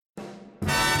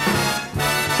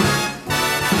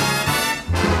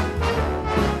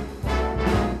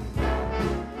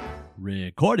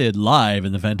Recorded live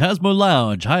in the Phantasmo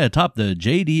Lounge high atop the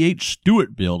J.D.H.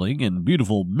 Stewart Building in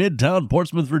beautiful Midtown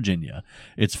Portsmouth, Virginia.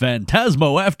 It's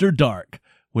Phantasmo After Dark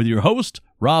with your host,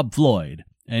 Rob Floyd,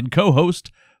 and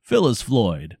co-host, Phyllis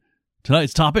Floyd.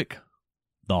 Tonight's topic,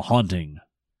 The Haunting.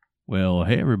 Well,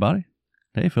 hey, everybody.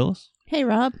 Hey, Phyllis. Hey,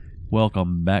 Rob.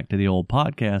 Welcome back to the old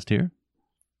podcast here.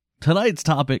 Tonight's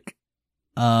topic,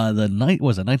 the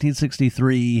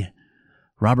 1963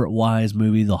 Robert Wise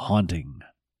movie, The Haunting.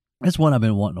 It's one I've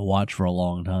been wanting to watch for a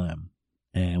long time,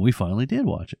 and we finally did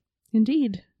watch it.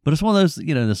 Indeed. But it's one of those,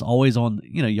 that's always on,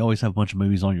 you always have a bunch of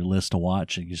movies on your list to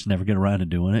watch, and you just never get around to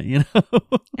doing it,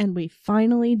 And we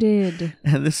finally did.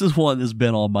 And this is one that's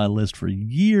been on my list for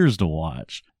years to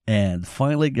watch, and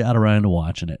finally got around to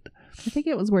watching it. I think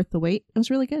it was worth the wait. It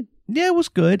was really good. Yeah, it was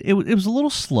good. It was a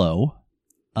little slow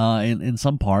in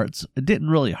some parts. It didn't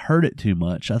really hurt it too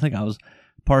much. I think I was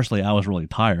really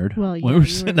tired when we were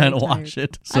sitting down to watch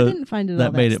it. So I didn't find it all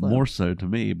that made slow. it more so to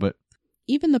me. But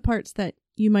even the parts that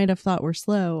you might have thought were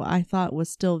slow, I thought was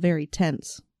still very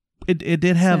tense. it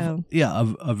did have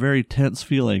a very tense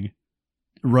feeling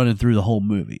running through the whole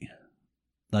movie,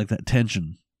 like that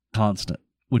tension constant,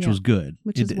 which was good.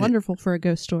 Which is wonderful for a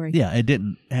ghost story. Yeah, it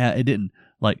didn't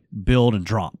like build and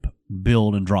drop.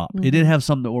 Mm-hmm. It did have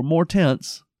some that were more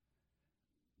tense,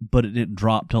 but it didn't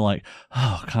drop to like,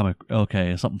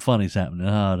 something funny's happening.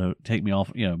 To take me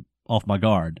off, off my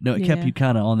guard. No, it kept you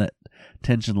kind of on that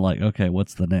tension, like, okay,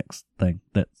 what's the next thing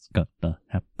that's gonna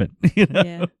happen?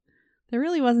 Yeah, there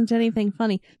really wasn't anything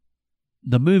funny.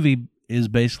 The movie is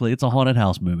basically, it's a haunted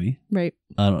house movie, right?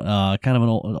 Kind of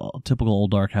an typical old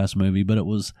dark house movie, but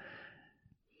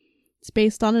It's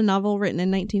based on a novel written in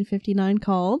 1959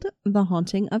 called The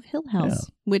Haunting of Hill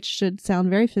House, which should sound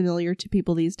very familiar to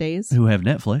people these days. Who have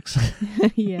Netflix.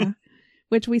 Yeah.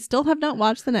 Which we still have not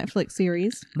watched the Netflix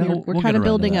series. No, we're kind of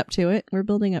building up to it. We're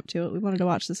building up to it. We wanted to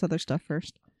watch this other stuff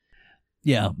first.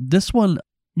 Yeah. This one,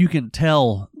 you can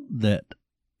tell that,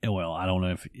 well, I don't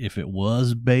know if it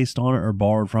was based on it or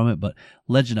borrowed from it, but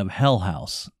Legend of Hell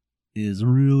House is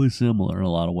really similar in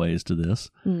a lot of ways to this.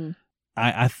 Mm.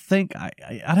 I think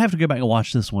I'd have to go back and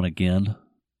watch this one again.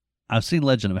 I've seen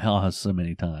Legend of Hell House so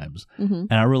many times,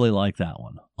 and I really like that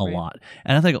one a lot.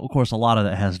 And I think, of course, a lot of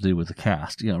that has to do with the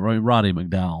cast. Roddy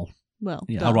McDowall. Well,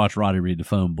 I watched Roddy read the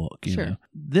phone book. Sure.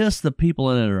 The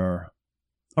people in it are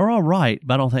all right,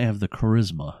 but I don't think they have the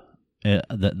charisma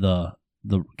that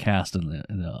the cast in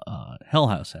the Hell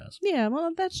House has. Yeah,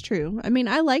 well, that's true. I mean,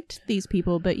 I liked these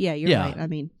people, but you're right. I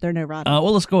mean, they're no Roddy.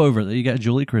 Well, let's go over it. You got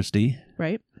Julie Christie.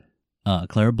 Right.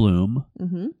 Claire Bloom.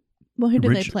 Mm-hmm. Well, who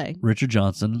did they play? Richard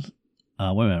Johnson.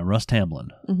 Russ Tamblyn.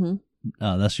 Mm-hmm.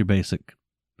 That's your basic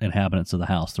inhabitants of the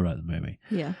house throughout the movie.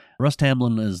 Yeah. Russ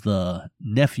Tamblyn is the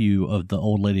nephew of the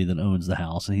old lady that owns the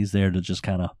house, and he's there to just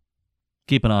kind of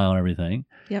keep an eye on everything.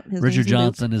 Yep. Richard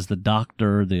Johnson is the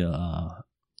doctor,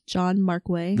 John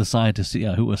Markway, the scientist,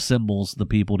 who assembles the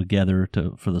people together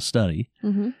for the study.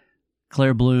 Mm-hmm.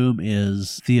 Claire Bloom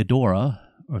is Theodora,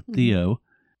 or Theo,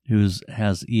 who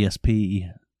has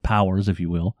ESP powers, if you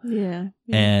will. Yeah.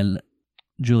 And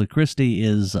Julie Christie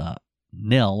is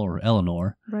Nell, or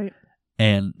Eleanor. Right.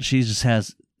 And she just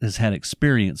has had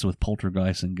experience with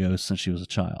poltergeists and ghosts since she was a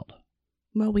child.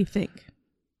 Well, we think.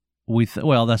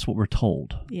 Well, that's what we're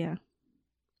told. Yeah.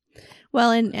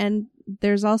 Well, and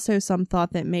there's also some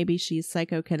thought that maybe she's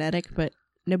psychokinetic, but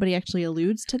nobody actually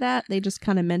alludes to that. They just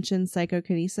kind of mention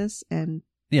psychokinesis, and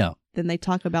then they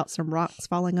talk about some rocks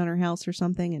falling on her house or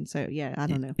something, and so, I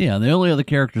don't know. Yeah, the only other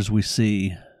characters we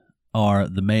see are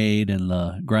the maid and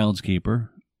the groundskeeper,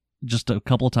 just a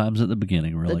couple of times at the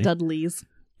beginning, really. The Dudleys.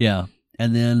 Yeah,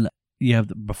 and then you have,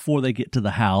 before they get to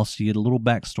the house, you get a little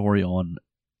backstory on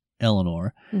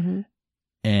Eleanor,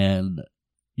 and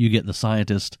you get the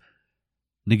scientist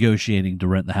negotiating to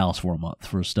rent the house for a month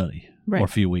for a study, or a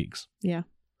few weeks. Yeah.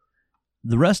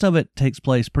 The rest of it takes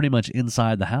place pretty much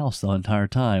inside the house the entire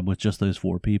time with just those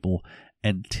four people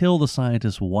until the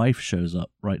scientist's wife shows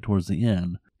up right towards the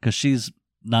end, because she's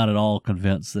not at all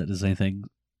convinced that there's anything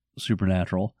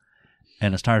supernatural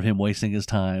and is tired of him wasting his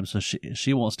time, so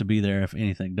she wants to be there if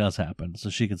anything does happen,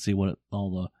 so she can see what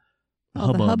all the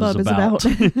hubbub is about.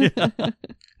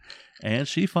 And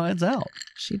she finds out.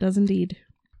 She does indeed.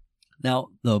 Now,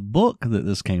 the book that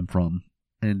this came from,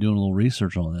 and doing a little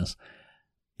research on this,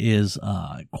 is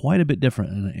quite a bit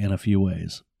different in a few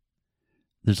ways.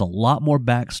 There's a lot more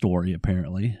backstory,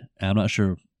 apparently. I'm not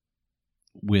sure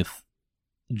with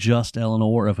just Eleanor,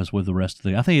 or if it's with the rest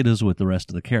of I think it is with the rest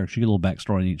of the characters. You get a little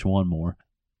backstory in each one more.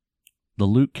 The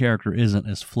Luke character isn't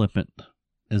as flippant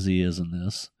as he is in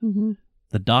this. Mm-hmm.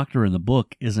 The doctor in the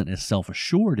book isn't as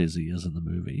self-assured as he is in the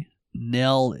movie.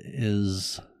 Nell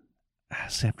is,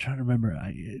 See, I'm trying to remember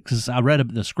because I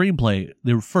read the screenplay.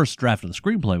 The first draft of the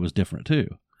screenplay was different too.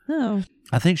 Oh,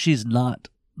 I think she's not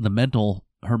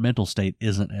her mental state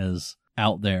isn't as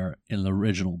out there in the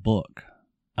original book.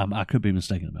 I could be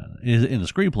mistaken about it. In the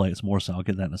screenplay, it's more so. I'll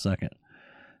get that in a second.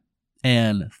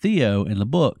 And Theo in the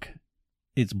book,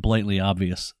 it's blatantly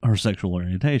obvious her sexual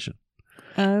orientation.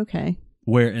 Okay.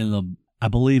 Where I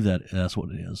believe that's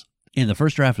what it is. In the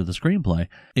first draft of the screenplay,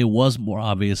 it was more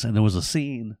obvious, and there was a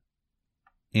scene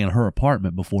in her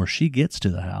apartment before she gets to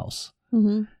the house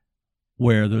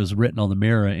where there was written on the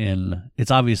mirror, and it's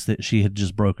obvious that she had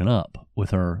just broken up with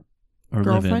her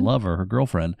live-in lover, her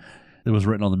girlfriend. It was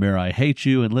written on the mirror, "I hate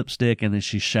you," in lipstick, and then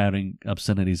she's shouting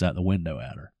obscenities out the window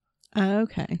at her.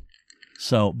 Okay.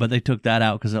 So, but they took that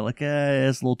out because they're like,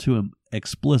 it's a little too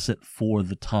explicit for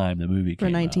the time the movie came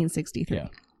out. For 1963. Yeah.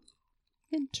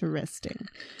 Interesting.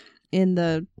 In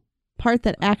the part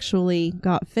that actually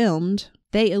got filmed,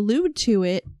 they allude to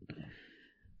it,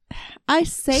 I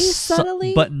say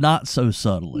subtly. But not so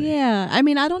subtly. Yeah. I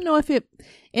mean, I don't know if in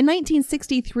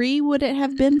 1963, would it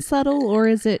have been subtle, or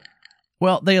is it?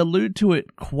 Well, they allude to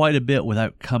it quite a bit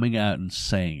without coming out and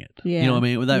saying it. Yeah. You know what I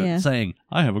mean? Without saying,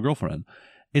 I have a girlfriend.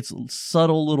 It's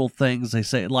subtle little things they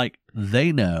say, like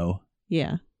they know.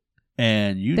 Yeah.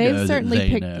 And they've know certainly that they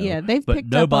picked, know. Yeah, they've but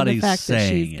picked up on the fact that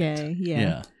she's it. gay.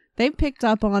 Yeah. They've picked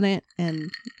up on it,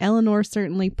 and Eleanor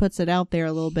certainly puts it out there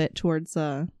a little bit towards,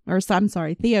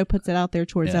 Theo puts it out there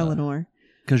towards Eleanor.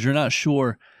 Because you're not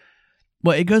sure.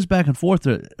 Well, it goes back and forth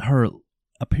to her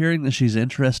appearing that she's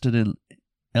interested in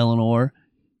Eleanor,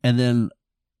 and then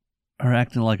her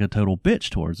acting like a total bitch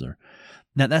towards her.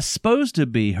 Now, that's supposed to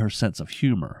be her sense of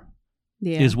humor,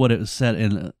 is what it was said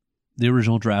in the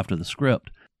original draft of the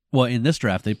script. Well, in this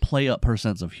draft, they play up her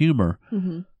sense of humor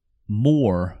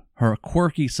more, her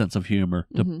quirky sense of humor,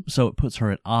 so it puts her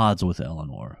at odds with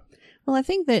Eleanor. Well, I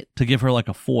think that... to give her like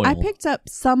a foil. I picked up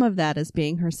some of that as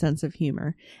being her sense of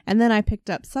humor, and then I picked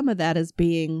up some of that as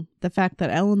being the fact that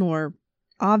Eleanor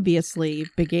obviously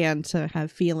began to have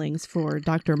feelings for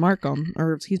Dr.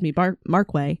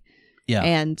 Markway. Yeah.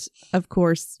 And, of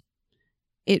course,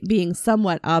 it being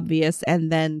somewhat obvious,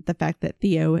 and then the fact that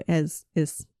Theo is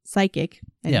psychic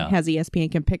and has ESP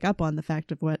and can pick up on the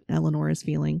fact of what Eleanor is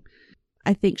feeling.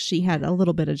 I think she had a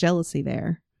little bit of jealousy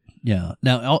there. Yeah.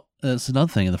 Now, that's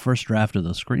another thing. In the first draft of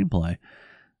the screenplay,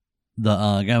 the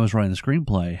guy who was writing the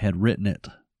screenplay had written it.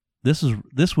 This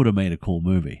would have made a cool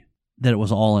movie. That it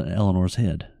was all in Eleanor's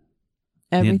head.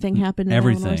 Everything happened in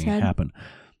Eleanor's head? Everything happened.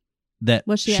 That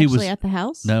was she actually at the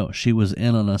house? No, she was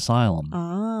in an asylum.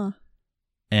 Ah.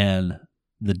 And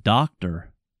the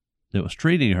doctor that was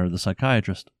treating her, the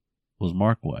psychiatrist, was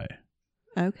Markway.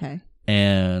 Okay.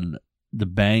 And the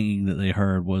banging that they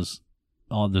heard was,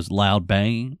 this loud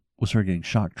banging, was her getting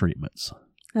shock treatments.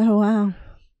 Oh, wow.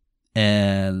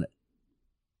 And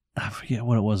I forget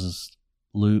what it was.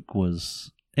 Luke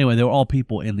was... Anyway, they were all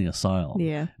people in the asylum.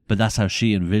 Yeah. But that's how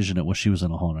she envisioned it when she was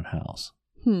in a haunted house.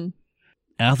 And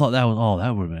I thought that would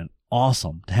have been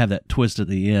awesome to have that twist at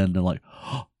the end and like,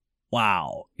 oh,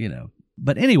 wow,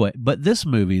 But anyway, this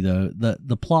movie, though,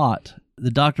 the plot,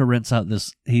 the doctor rents out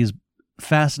this, he's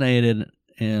fascinated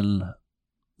in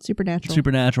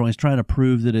supernatural. He's trying to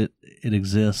prove that it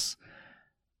exists.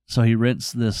 So he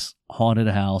rents this haunted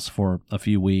house for a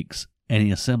few weeks, and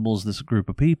he assembles this group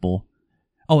of people.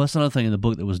 Oh, that's another thing in the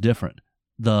book that was different.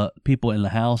 The people in the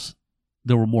house,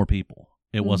 there were more people.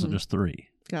 It wasn't just 3.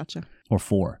 Gotcha. Or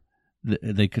 4.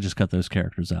 They could just cut those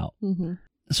characters out.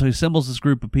 So he assembles this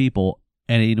group of people,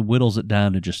 and he whittles it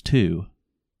down to just 2.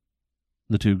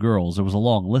 The 2 girls. There was a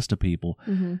long list of people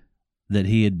that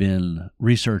he had been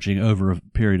researching over a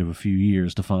period of a few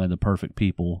years to find the perfect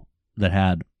people that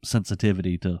had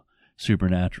sensitivity to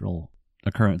supernatural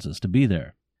occurrences to be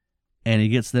there. And he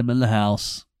gets them in the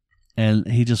house, and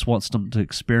he just wants them to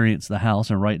experience the house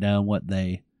and write down what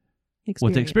they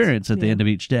experience at the end of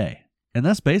each day. And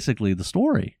that's basically the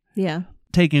story. Yeah.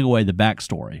 Taking away the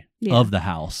backstory of the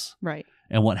house. Right.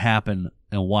 And what happened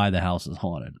and why the house is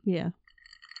haunted. Yeah.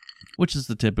 Which is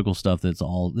the typical stuff that's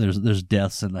all, there's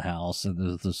deaths in the house, and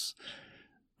there's this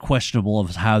questionable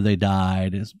of how they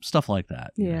died, stuff like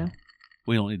that. Yeah.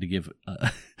 We don't need to give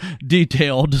a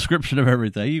detailed description of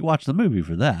everything. You watch the movie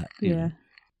for that. Yeah.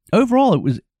 Overall, it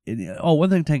was, one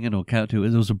thing to take into account too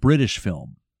is it was a British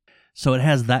film. So it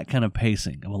has that kind of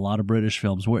pacing of a lot of British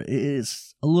films where it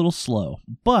is a little slow.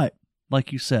 But,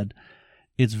 like you said,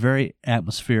 it's very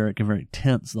atmospheric and very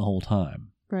tense the whole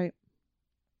time. Right.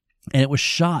 And it was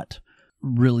shot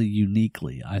really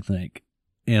uniquely, I think.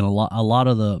 And a lot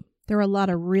of the... There were a lot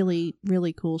of really,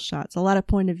 really cool shots. A lot of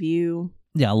point of view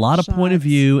Yeah, a lot of point of shots.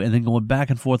 view, and then going back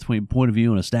and forth between point of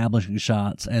view and establishing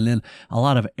shots, and then a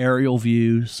lot of aerial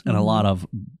views and a lot of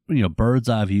bird's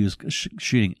eye views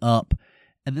shooting up,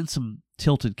 and then some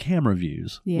tilted camera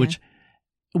views, which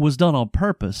was done on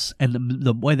purpose. And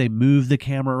the way they moved the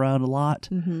camera around a lot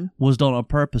was done on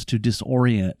purpose to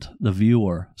disorient the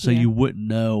viewer, so you wouldn't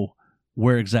know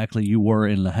where exactly you were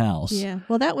in the house. Yeah,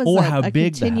 well, that was or how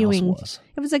big the house was.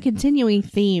 It was a continuing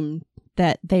theme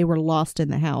that they were lost in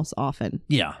the house often.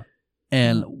 Yeah.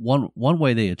 And one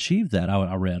way they achieved that,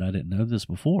 I read, I didn't know this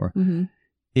before,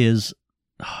 is,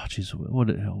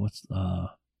 what's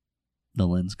the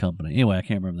lens company? Anyway, I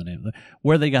can't remember the name of it.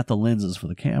 Where they got the lenses for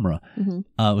the camera. It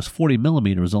was 40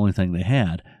 millimeter was the only thing they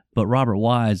had. But Robert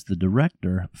Wise, the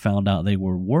director, found out they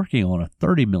were working on a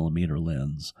 30 millimeter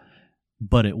lens,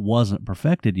 but it wasn't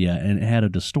perfected yet, and it had a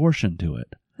distortion to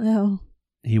it. Oh.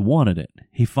 He wanted it.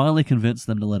 He finally convinced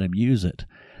them to let him use it.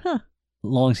 As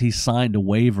long as he signed a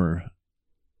waiver,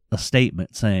 a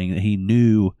statement saying that he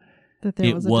knew that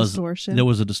there was a distortion. There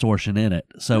was a distortion in it.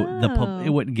 So it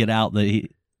wouldn't get out that he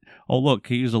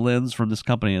used a lens from this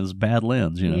company and it's a bad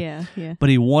lens, Yeah, yeah. But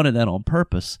he wanted that on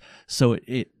purpose. So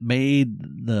it made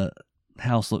the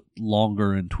house look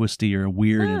longer and twistier and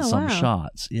weird in some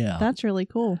shots. Yeah. That's really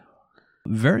cool.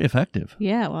 Very effective.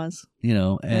 Yeah, it was.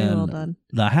 And very well done.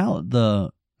 The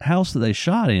house that they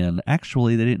shot in,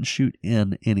 actually, they didn't shoot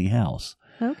in any house.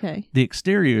 Okay. The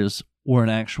exteriors were an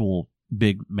actual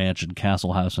big mansion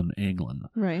castle house in England.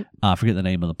 Right. I forget the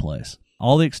name of the place.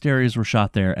 All the exteriors were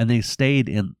shot there, and they stayed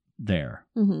in there,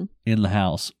 in the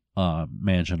house,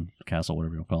 mansion, castle,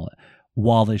 whatever you call it,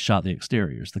 while they shot the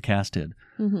exteriors. The cast did.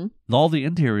 All the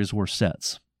interiors were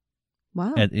sets.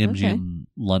 Wow. At MGM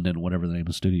London, whatever the name of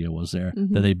the studio was there,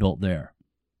 that they built there.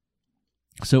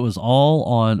 So it was all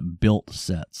on built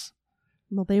sets.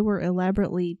 Well, they were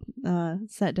elaborately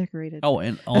set decorated. Oh,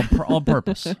 and on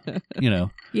purpose,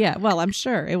 Yeah, well, I'm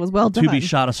sure. it was well done. To be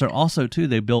shot a certain. Also, too,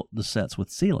 they built the sets with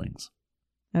ceilings.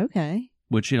 Okay.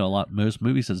 Which, most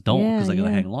movie sets don't because they got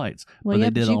to hang lights. Well, but they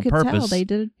did it on purpose. Tell. They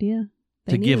did, yeah.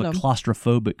 To give a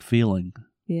claustrophobic feeling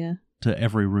to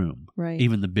every room. Right.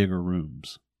 Even the bigger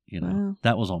rooms. Wow.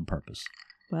 That was on purpose.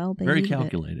 Well, they very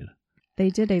calculated. They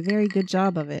did a very good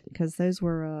job of it because those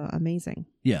were amazing.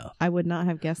 Yeah. I would not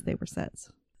have guessed they were sets.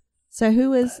 So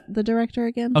who is the director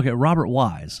again? Okay, Robert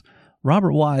Wise.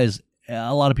 Robert Wise,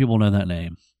 a lot of people know that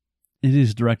name.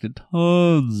 He's directed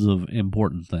tons of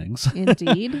important things.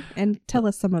 Indeed. And tell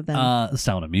us some of them.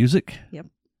 Sound of Music. Yep.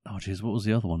 Oh, geez, what was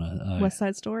the other one? West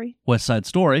Side Story. West Side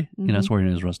Story. That's where he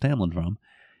knows Russ Tamlin from.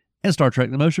 And Star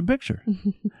Trek: The Motion Picture.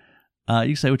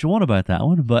 You say what you want about that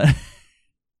one, but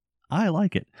I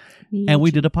like it. And we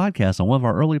did a podcast on one of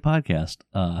our early podcasts.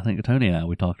 I think Tony and I,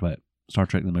 we talked about Star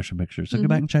Trek: The Motion Picture. So go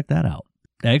back and check that out.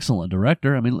 Excellent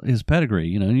director. I mean, his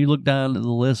pedigree, and you look down the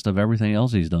list of everything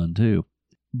else he's done too.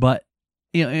 But,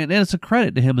 and it's a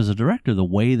credit to him as a director, the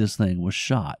way this thing was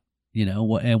shot,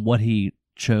 and what he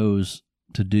chose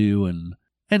to do and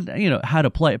how to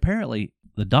play. Apparently,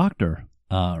 the doctor,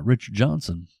 Richard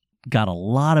Johnson, got a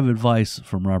lot of advice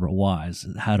from Robert Wise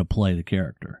how to play the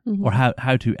character or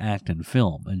how to act in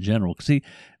film in general. Because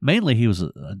mainly he was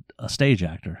a stage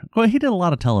actor. Well, he did a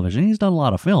lot of television. He's done a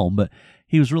lot of film, but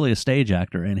he was really a stage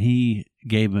actor, and he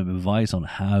gave him advice on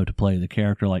how to play the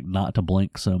character, like not to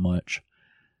blink so much,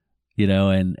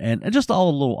 and just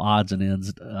all the little odds and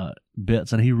ends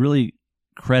bits. And he really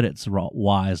credits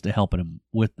Wise to helping him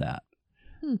with that.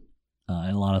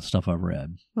 And a lot of stuff I've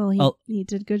read. Well, he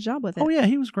did a good job with it. Oh yeah,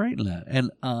 he was great in that. And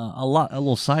a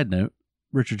little side note: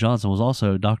 Richard Johnson was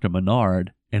also Dr.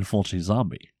 Menard in Fulci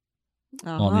Zombie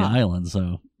on the island.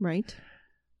 So right.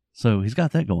 So he's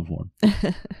got that going for him.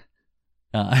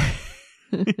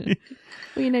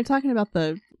 Well, talking about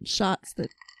the shots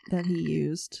that he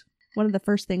used, one of the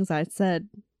first things I said.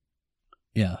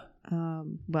 Yeah.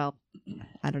 Well,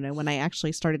 I don't know. When I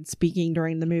actually started speaking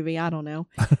during the movie, I don't know.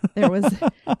 There was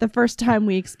the first time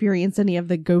we experienced any of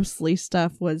the ghostly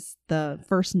stuff was the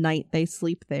first night they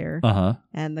sleep there.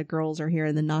 And the girls are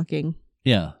hearing the knocking.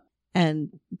 Yeah. And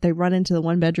they run into the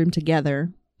one bedroom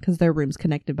together because their room's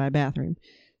connected by a bathroom.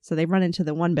 So they run into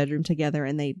the one bedroom together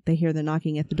and they hear the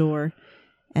knocking at the door.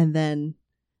 And then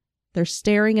they're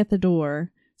staring at the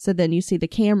door. So then you see the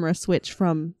camera switch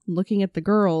from looking at the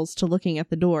girls to looking at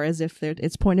the door as if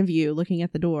it's point of view looking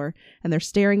at the door. And they're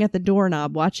staring at the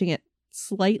doorknob, watching it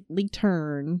slightly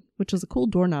turn, which was a cool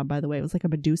doorknob, by the way. It was like a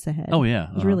Medusa head. Oh,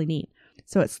 yeah. It was really neat.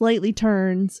 So it slightly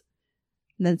turns,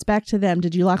 and then it's back to them.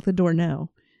 Did you lock the door? No.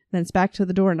 Then it's back to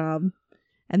the doorknob,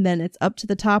 and then it's up to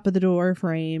the top of the door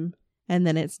frame, and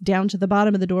then it's down to the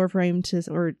bottom of the door frame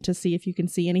to see if you can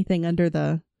see anything under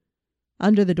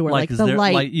under the door, like the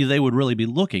light. Like they would really be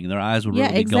looking. Their eyes would really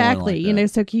be going exactly. like you that. know,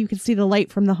 so you could see the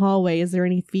light from the hallway. Is there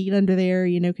any feet under there?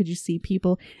 You know, could you see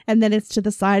people? And then it's to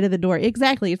the side of the door.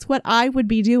 Exactly. It's what I would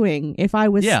be doing if I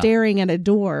was staring at a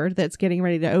door that's getting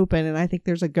ready to open, and I think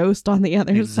there's a ghost on the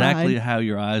other side. Exactly how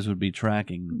your eyes would be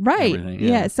tracking. Right. Everything.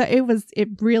 Yeah. So it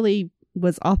really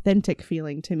was authentic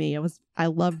feeling to me. I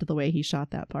loved the way he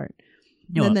shot that part.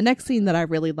 Then the next scene that I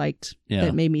really liked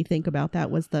that made me think about that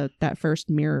was that first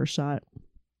mirror shot.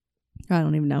 I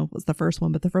don't even know if it was the first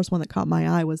one, but the first one that caught my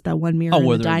eye was that one mirror in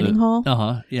the dining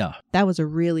hall. Yeah. That was a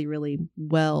really, really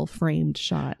well framed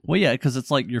shot. Well, yeah, because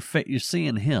it's like you're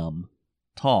seeing him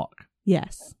talk.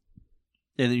 Yes.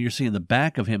 And then you're seeing the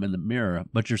back of him in the mirror,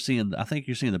 but I think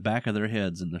you're seeing the back of their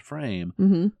heads in the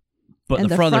frame, but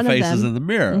the front of their face is in the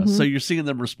mirror. So you're seeing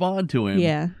them respond to him.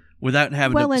 Yeah. Without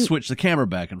having to switch the camera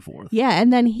back and forth. Yeah,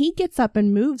 and then he gets up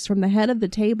and moves from the head of the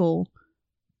table,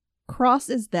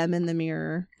 crosses them in the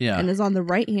mirror, and is on the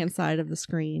right-hand side of the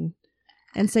screen.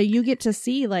 And so you get to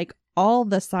see, like, all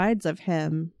the sides of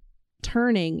him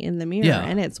turning in the mirror.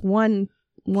 And it's one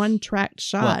tracked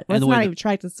shot. Well, it's not even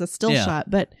tracked, it's a still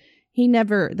shot, but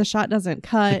the shot doesn't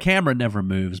cut. The camera never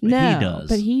moves, but he does.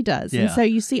 But he does. And so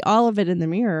you see all of it in the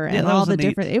mirror and all the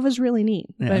different, it was really neat.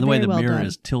 Yeah, but and the way the well mirror done.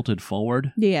 is tilted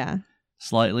forward. Yeah.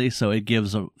 Slightly, so it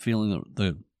gives a feeling of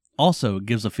it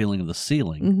gives a feeling of the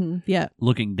ceiling. Yeah.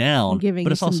 Looking down,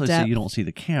 but it's also so you don't see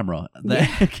the camera.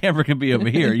 The camera can be over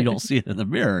here. You don't see it in the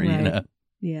mirror, right. you know.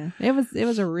 Yeah, it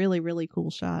was a really, really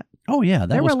cool shot. Oh yeah,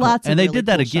 there were lots, and of they really did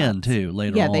that cool again shots. too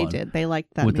later on. Yeah, they did. They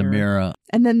liked that with the mirror,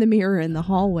 and then the mirror in the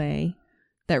hallway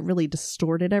that really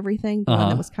distorted everything. The one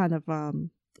that was kind of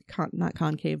not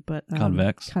concave, but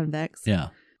convex. Convex. Yeah,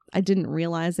 I didn't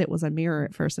realize it was a mirror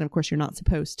at first, and of course, you're not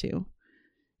supposed to.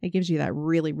 It gives you that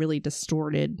really, really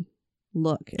distorted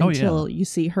look until you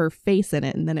see her face in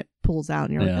it, and then it pulls out,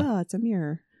 and you're like, oh, it's a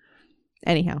mirror.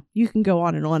 Anyhow, you can go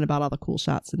on and on about all the cool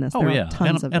shots in this. There are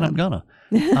tons of them. And I'm gonna.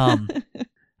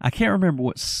 I can't remember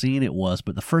what scene it was,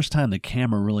 but the first time the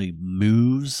camera really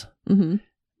moves, and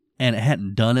it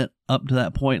hadn't done it up to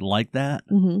that point like that,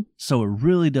 so it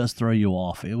really does throw you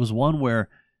off. It was one where,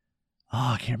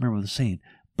 I can't remember the scene,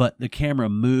 but the camera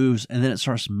moves, and then it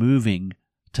starts moving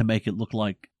to make it look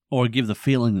like, or give the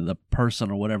feeling that the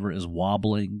person or whatever is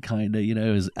wobbling, kind of, you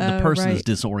know, the person is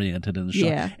disoriented in the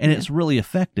shot. And it's really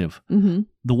effective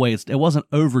the way it wasn't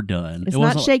overdone. It's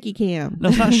not shaky cam. No,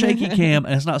 it's not shaky cam,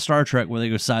 and it's not Star Trek where they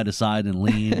go side to side and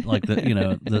lean like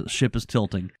the ship is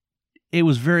tilting. It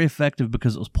was very effective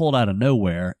because it was pulled out of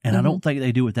nowhere, and I don't think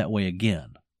they do it that way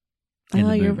again.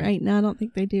 Oh, you're right. No, I don't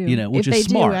think they do. You know, which if is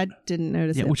smart. I didn't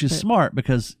notice it. Which is smart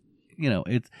because, you know,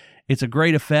 it's a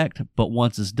great effect, but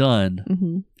once it's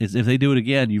done, if they do it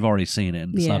again, you've already seen it,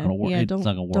 and it's not going to work. It's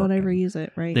not going to work. Don't overuse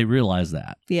it, right? They realize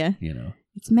that. Yeah. You know,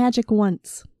 it's magic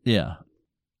once. Yeah.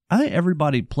 I think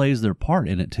everybody plays their part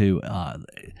in it too.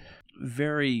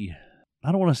 Very,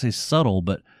 I don't want to say subtle,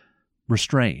 but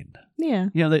restrained. Yeah.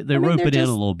 You know, they rope it in a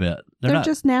little bit. They're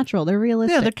just natural. They're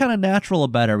realistic. Yeah, they're kind of natural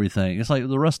about everything. It's like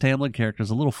the Russ Tamblyn character is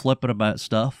a little flippant about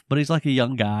stuff, but he's like a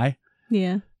young guy.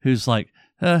 Yeah. Who's like,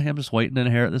 I'm just waiting to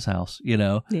inherit this house, you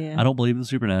know. Yeah. I don't believe in the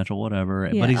supernatural, whatever.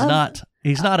 Yeah. But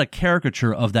he's not a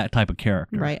caricature of that type of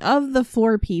character. Right. Of the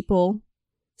four people,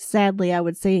 sadly, I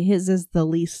would say his is the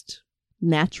least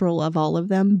natural of all of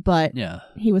them, but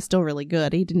he was still really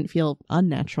good. He didn't feel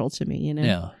unnatural to me, you know.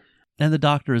 Yeah. And the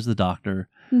doctor is the doctor.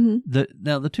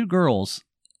 Now, the two girls,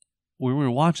 when we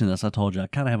were watching this, I told you I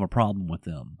kind of have a problem with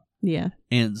them. Yeah.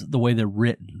 And the way they're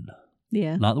written.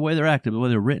 Yeah. Not the way they're acted, but the way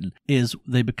they're written is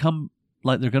they become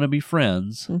like they're going to be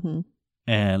friends.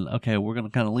 And, okay, we're going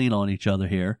to kind of lean on each other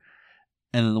here.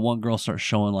 And then the one girl starts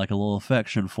showing like a little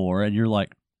affection for her, and you're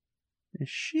like,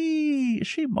 she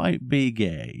might be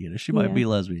gay, you know, she might be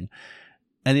lesbian.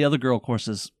 And the other girl, of course,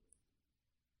 is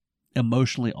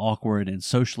emotionally awkward and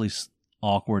socially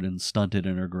awkward and stunted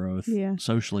in her growth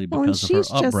socially because of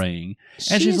her upbringing.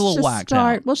 And she's a little whacked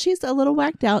out. Well, she's a little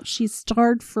whacked out. She's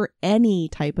starved for any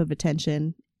type of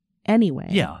attention anyway.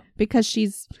 Yeah. Because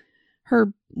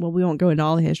we won't go into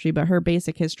all the history, but her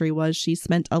basic history was she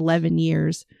spent 11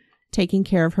 years taking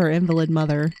care of her invalid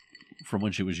mother. From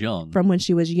when she was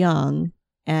young.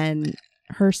 And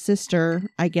her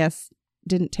sister, I guess,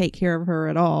 didn't take care of her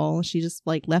at all. She just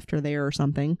like left her there or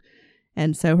something.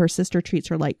 And so her sister treats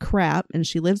her like crap, and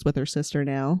she lives with her sister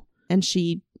now. And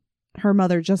her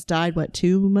mother just died,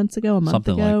 2 months ago, a month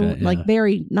Something ago? Like that,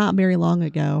 yeah. Not very long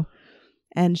ago.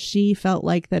 And she felt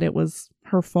like that it was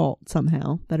her fault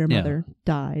somehow that her mother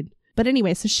died. But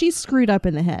anyway, so she's screwed up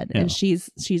in the head, and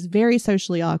she's very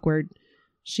socially awkward.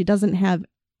 She doesn't have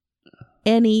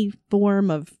any form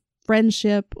of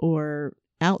friendship or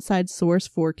outside source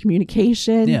for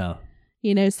communication. Yeah.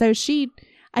 So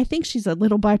I think she's a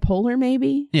little bipolar,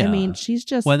 maybe. Yeah. I mean, she's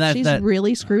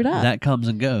really screwed up. That comes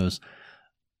and goes,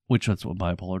 which that's what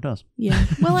bipolar does. Yeah.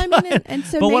 Well, I mean, and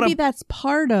so maybe that's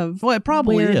part of it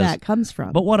probably where is. that comes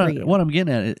from. But what I'm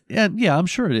getting at, yeah, I'm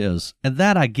sure it is. And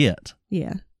that I get.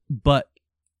 Yeah. But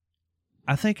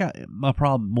I think my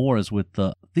problem more is with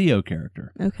the Theo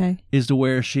character. Okay. Is to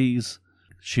where she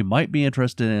might be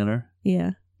interested in her.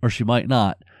 Yeah. Or she might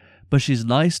not. But she's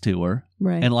nice to her.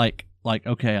 Right. And like,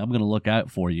 okay, I'm going to look out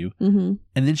for you. Mm-hmm.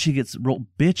 And then she gets real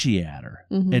bitchy at her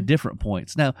at different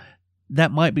points. Now,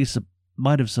 that might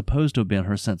have supposed to have been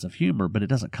her sense of humor, but it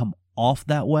doesn't come off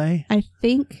that way. I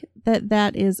think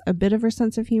that is a bit of her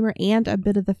sense of humor and a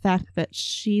bit of the fact that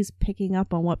she's picking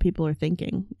up on what people are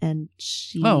thinking. And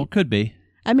could be.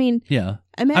 I mean, yeah.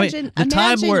 Imagine the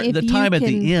time at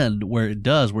the end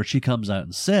where she comes out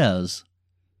and says,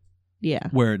 yeah,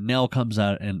 where Nell comes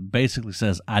out and basically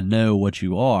says, "I know what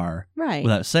you are," right,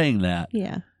 without saying that.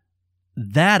 Yeah,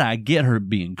 that I get her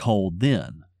being cold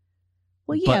then.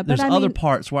 Well, yeah, but there's other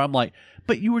parts where I'm like,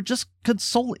 but you were just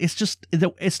consoling.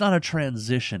 It's not a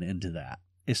transition into that.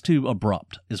 It's too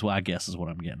abrupt. Is what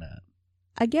I'm getting at.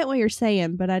 I get what you're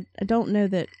saying, but I don't know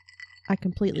that I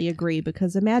completely agree,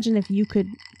 because imagine if you could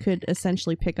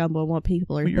essentially pick up on what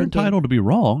people are thinking. You're entitled to be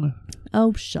wrong.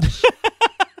 Oh, shush.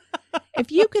 If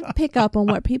you could pick up on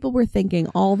what people were thinking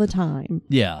all the time.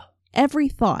 Yeah. Every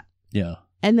thought. Yeah.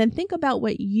 And then think about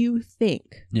what you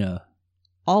think. Yeah.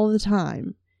 All the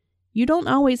time. You don't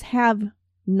always have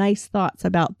nice thoughts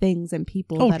about things and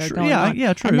people that are going on.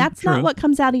 Yeah, true. And that's not what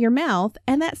comes out of your mouth.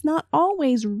 And that's not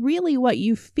always really what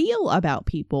you feel about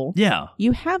people. Yeah.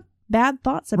 You have bad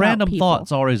thoughts about random people.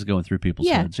 Thoughts always going through people's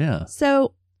heads. Yeah.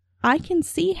 So I can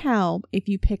see how if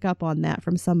you pick up on that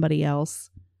from somebody else,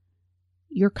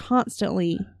 you're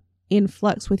constantly in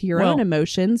flux with your own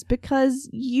emotions because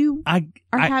you are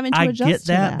having to adjust I get to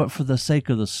that. But for the sake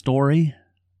of the story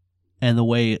and the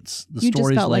way the story's laid out. You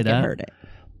just felt like it hurt it.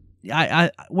 I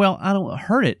don't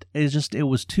hurt it. It's just, it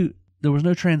was too, there was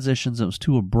no transitions. It was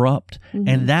too abrupt. Mm-hmm.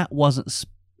 And that wasn't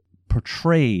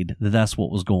portrayed that that's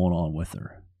what was going on with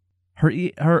her.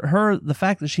 The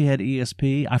fact that she had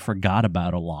ESP, I forgot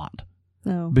about a lot.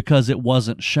 Oh. Because it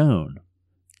wasn't shown.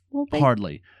 Well,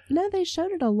 hardly. No, they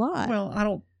showed it a lot.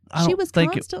 Well, she was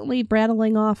constantly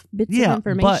rattling off bits of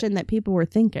information that people were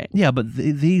thinking. Yeah, but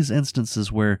these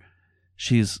instances where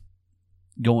she's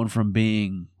going from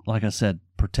being, like I said,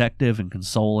 protective and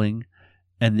consoling,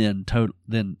 and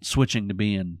then switching to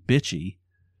being bitchy,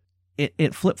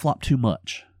 it flip-flopped too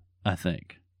much, I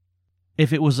think.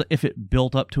 If it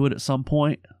built up to it at some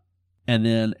point, and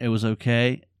then it was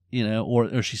okay,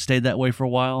 or she stayed that way for a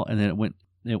while, and then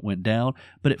it went down,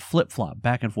 but it flip-flopped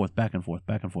back and forth, back and forth,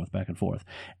 back and forth, back and forth.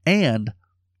 And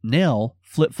Nell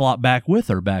flip-flopped back with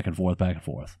her, back and forth, back and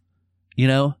forth.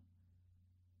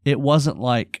 It wasn't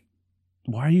like,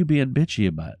 why are you being bitchy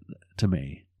about it to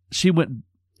me? She went...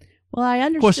 Well, I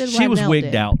understood why she was Nell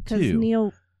wigged did, out,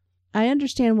 too. I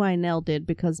understand why Nell did,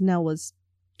 because Nell was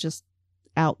just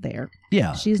out there.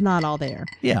 Yeah. She's not all there.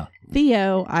 Yeah.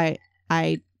 Theo, I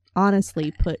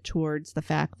honestly put towards the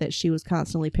fact that she was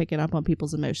constantly picking up on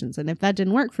people's emotions. And if that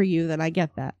didn't work for you, then I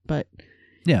get that. But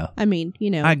yeah, I mean,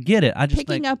 I get it. I just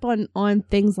picking up on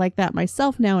things like that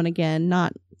myself now and again,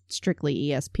 not strictly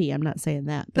ESP. I'm not saying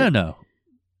that. But, no.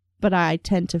 But I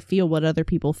tend to feel what other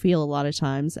people feel a lot of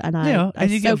times, and I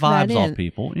you get vibes off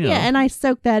people. Yeah, and I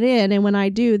soak that in, and when I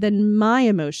do, then my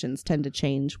emotions tend to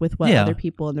change with what other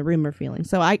people in the room are feeling.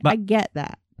 So I get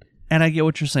that, and I get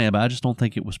what you're saying, but I just don't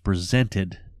think it was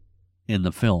presented in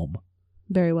the film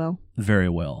very well.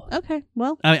 Okay,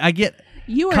 well, I get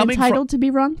you are entitled to be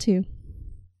wrong too,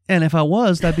 and if I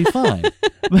was, that'd be fine.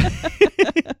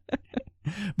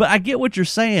 But I get what you're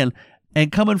saying. And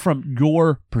coming from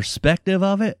your perspective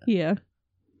of it, yeah,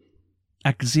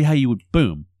 I can see how you would,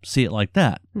 see it like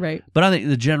that. Right. But I think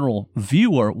the general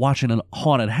viewer watching a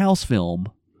haunted house film,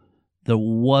 there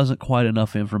wasn't quite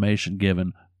enough information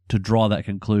given to draw that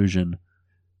conclusion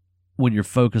when you're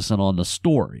focusing on the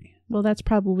story. Well, that's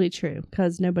probably true,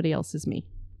 because nobody else is me.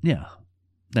 Yeah.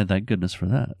 And thank goodness for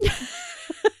that.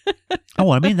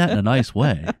 Oh, I mean that in a nice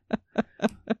way.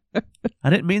 I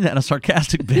didn't mean that in a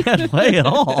sarcastic, bad way at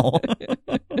all.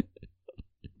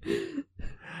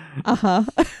 Uh-huh.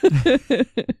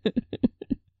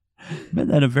 Meant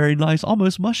that in a very nice,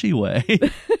 almost mushy way.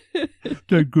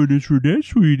 Thank goodness for that,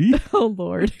 sweetie. Oh,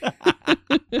 Lord.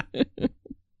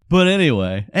 But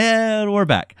anyway, and we're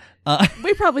back.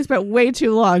 We probably spent way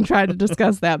too long trying to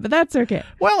discuss that, but that's okay.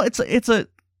 Well, it's a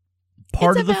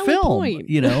part of the film, point.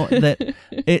 that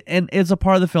it's a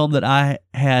part of the film that I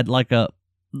had like a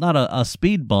not a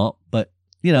speed bump, but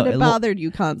but it bothered you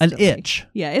constantly. An itch.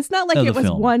 Yeah, it's not like it was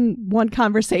one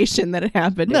conversation that had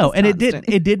happened. No, and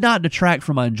it did not detract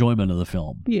from my enjoyment of the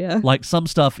film. Yeah. Like some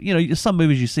stuff, some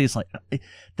movies you see, it's like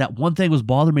that one thing was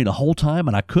bothering me the whole time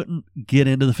and I couldn't get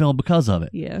into the film because of it.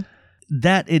 Yeah.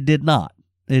 That it did not.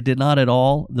 It did not at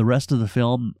all. The rest of the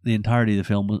film, the entirety of the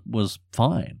film was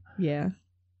fine. Yeah.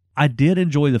 I did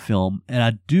enjoy the film, and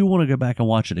I do want to go back and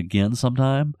watch it again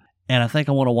sometime. And I think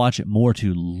I want to watch it more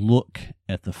to look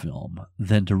at the film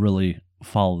than to really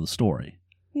follow the story.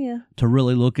 Yeah. To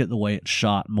really look at the way it's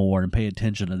shot more and pay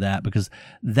attention to that, because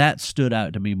that stood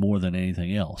out to me more than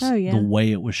anything else. Oh, yeah. The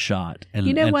way it was shot and,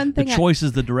 one thing the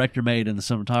choices the director made and the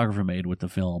cinematographer made with the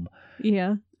film.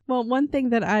 Yeah. Well, one thing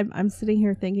that I'm sitting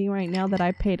here thinking right now that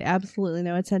I paid absolutely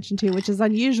no attention to, which is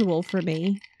unusual for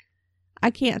me, I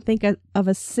can't think of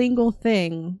a single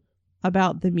thing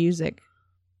about the music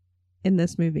in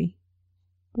this movie.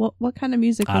 What kind of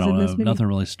music was in this movie? Nothing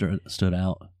really stood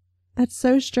out. That's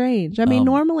so strange. I mean,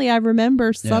 normally I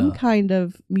remember some kind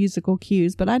of musical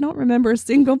cues, but I don't remember a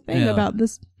single thing about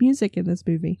this music in this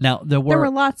movie. Now there were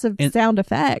lots of sound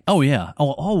effects. Oh yeah.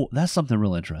 Oh, that's something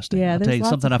real interesting. Yeah, I'll tell you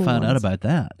something I found out about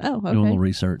that. Oh, okay. Doing a little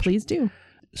research. Please do.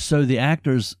 So the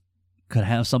actors could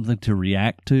have something to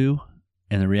react to,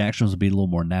 and the reactions would be a little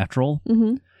more natural.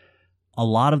 Mm-hmm. A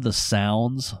lot of the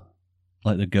sounds,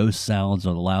 like the ghost sounds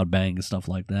or the loud bang and stuff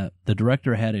like that, the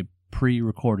director had a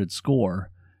pre-recorded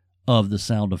score of the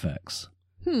sound effects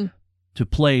to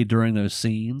play during those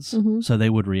scenes, so they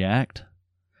would react,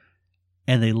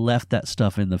 and they left that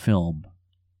stuff in the film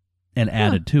and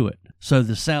added to it. So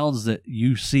the sounds that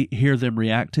you hear them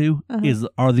react to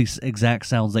are these exact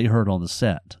sounds they heard on the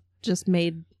set, just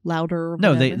made louder. Or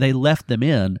no, they left them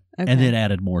in and then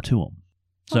added more to them.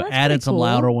 So added some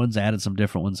louder ones, added some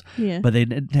different ones, but they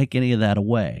didn't take any of that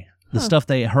away. The stuff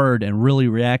they heard and really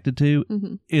reacted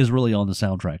to is really on the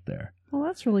soundtrack there. Well,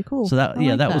 that's really cool. So that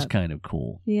that was kind of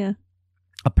cool. Yeah.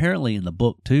 Apparently in the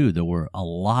book too, there were a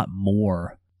lot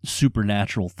more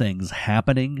supernatural things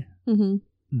happening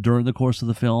during the course of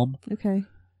the film. Okay.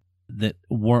 That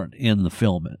weren't in the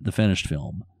film, the finished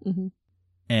film. Mm-hmm.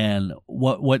 And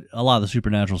what a lot of the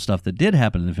supernatural stuff that did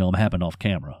happen in the film happened off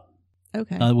camera.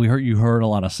 Okay. You heard a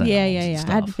lot of sounds. Yeah.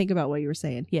 I had to think about what you were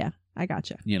saying. Yeah, I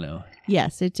gotcha.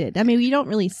 Yes, it did. I mean, you don't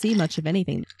really see much of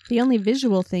anything. The only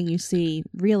visual thing you see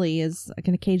really is like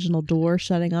an occasional door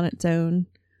shutting on its own.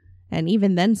 And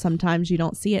even then, sometimes you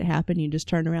don't see it happen. You just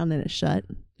turn around and it's shut.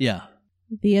 Yeah.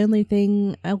 The only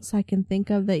thing else I can think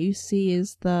of that you see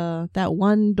is that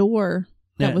one door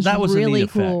that was really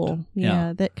cool.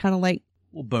 Yeah, that kind of like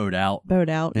bowed out.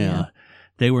 Yeah.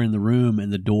 They were in the room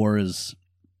and the door is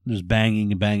there's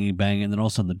banging and banging and banging, and then all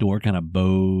of a sudden the door kind of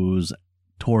bows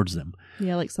towards them.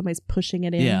 Yeah, like somebody's pushing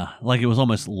it in. Yeah, like it was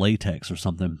almost latex or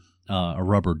something, a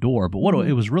rubber door. But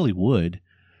it was really wood.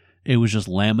 It was just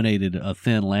a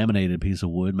thin laminated piece of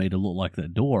wood made to look like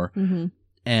that door. Mm-hmm.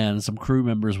 And some crew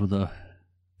members with a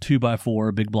 2x4,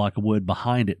 a big block of wood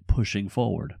behind it pushing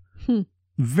forward.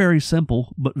 Very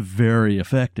simple, but very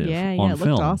effective on film. Yeah, it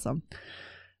looked awesome.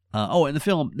 And the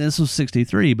film, this was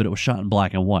 1963, but it was shot in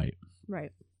black and white.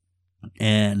 Right.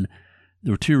 And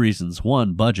there were two reasons.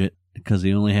 One, budget, because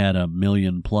he only had $1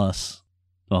 million plus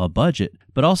budget.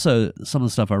 But also, some of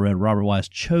the stuff I read, Robert Wise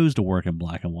chose to work in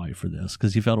black and white for this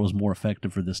because he felt it was more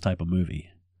effective for this type of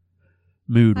movie,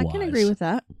 mood-wise. I can agree with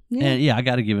that. Yeah. And I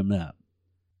got to give him that.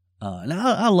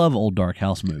 Now, I love old Dark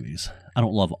House movies. I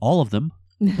don't love all of them,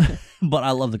 but I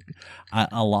love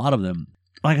a lot of them.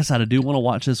 Like I said, I do want to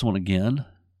watch this one again,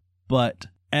 but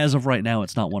as of right now,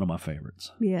 it's not one of my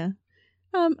favorites. Yeah.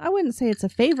 I wouldn't say it's a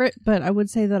favorite, but I would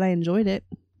say that I enjoyed it.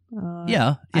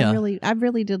 Yeah. I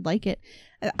really did like it.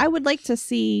 I would like to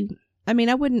see, I mean,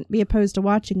 I wouldn't be opposed to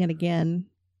watching it again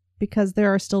because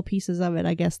there are still pieces of it,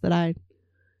 I guess, that I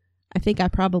think I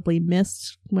probably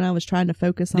missed when I was trying to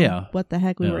focus on what the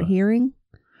heck we were hearing.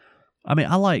 I mean,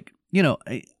 I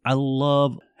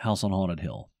love House on Haunted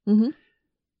Hill. Mm-hmm.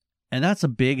 And that's a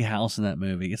big house in that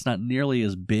movie. It's not nearly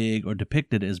as big or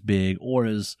depicted as big or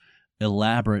as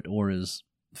elaborate or as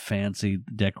fancy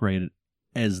decorated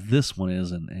as this one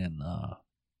is in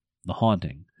The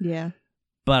Haunting. Yeah.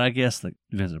 But I guess the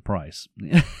Vincent Price.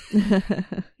 Yeah.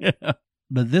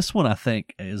 But this one, I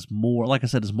think, is more, like I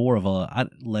said, is more of a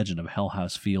Legend of Hell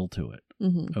House feel to it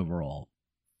overall.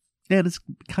 And it's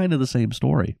kind of the same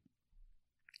story.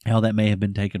 How that may have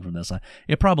been taken from this.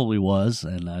 It probably was,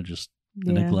 and I just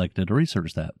neglected to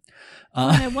research that.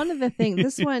 One of the things,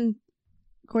 this one,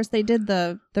 Of course, they did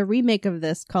the remake of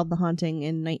this called The Haunting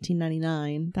in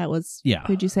 1999. That was,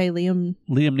 who'd you say, Liam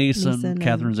Neeson,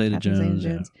 Catherine Zeta-Jones.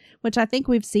 Yeah. Which I think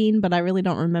we've seen, but I really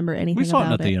don't remember anything about it. We saw it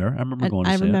in the theater. I remember going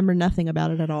to see it. I remember nothing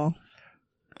about it at all.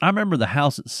 I remember the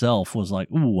house itself was like,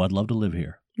 ooh, I'd love to live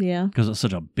here. Yeah. Because it's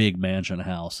such a big mansion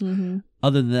house. Mm-hmm.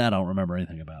 Other than that, I don't remember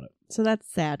anything about it. So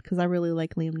that's sad, because I really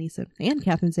like Liam Neeson and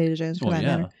Catherine Zeta-Jones for that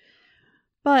matter.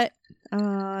 But,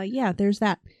 yeah, there's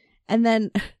that. And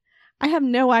then I have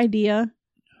no idea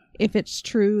if it's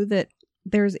true that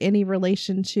there's any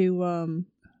relation to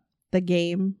the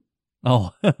game.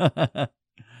 Oh.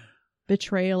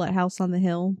 Betrayal at House on the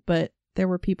Hill, but there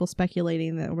were people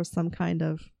speculating that there was some kind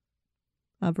of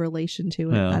relation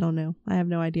to it. Yeah. I don't know. I have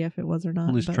no idea if it was or not.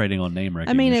 At least trading on name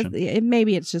recognition. I mean,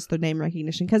 maybe it's just the name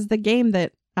recognition, because the game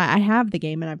that I have the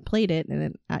game and I've played it,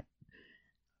 and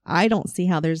I don't see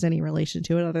how there's any relation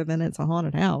to it other than it's a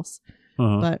haunted house.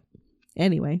 Uh-huh. But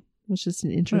anyway, it's just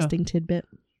an interesting tidbit.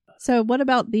 So what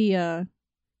about the,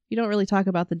 you don't really talk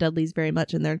about the Dudleys very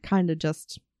much, and they're kind of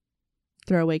just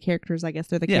throwaway characters, I guess.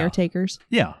 They're the caretakers.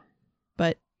 Yeah.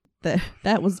 But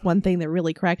that was one thing that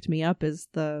really cracked me up, is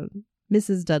the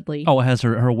Mrs. Dudley. Oh, it has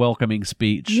her welcoming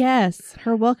speech. Yes.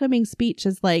 Her welcoming speech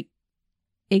is like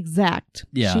exact.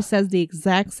 Yeah. She says the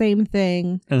exact same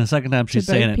thing. And the second time she's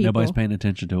saying it, nobody's paying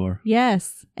attention to her.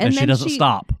 Yes. And she doesn't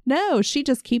stop. No, she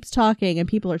just keeps talking, and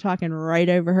people are talking right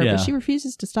over her, but she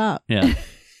refuses to stop. Yeah.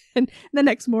 And the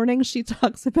next morning she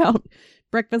talks about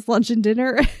breakfast, lunch, and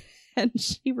dinner, and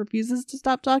she refuses to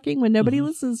stop talking when nobody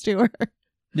listens to her.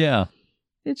 Yeah.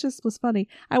 It just was funny.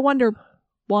 I wonder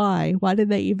why. Why did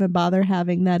they even bother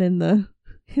having that in the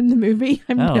movie?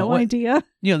 I have no idea.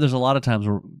 You know, there's a lot of times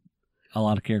where a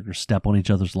lot of characters step on each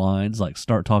other's lines, like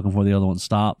start talking before the other one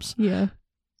stops. Yeah.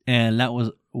 And that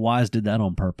was, Wise did that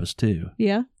on purpose too.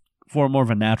 Yeah. For more of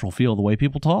a natural feel, the way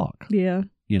people talk. Yeah.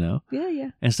 You know?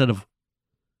 Yeah. Instead of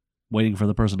waiting for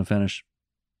the person to finish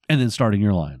and then starting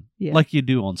your line. Yeah. Like you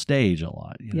do on stage a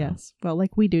lot. You know? Yes. Well,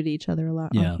 like we do to each other a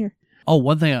lot on here. Oh,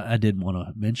 one thing I did want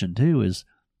to mention too is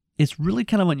it's really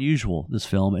kind of unusual, this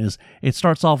film, is it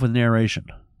starts off with narration.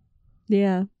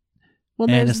 Yeah. Well,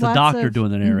 and it's the doctor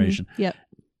doing the narration. Mm-hmm. Yep.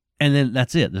 And then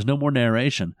that's it. There's no more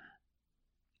narration.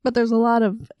 But there's a lot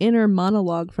of inner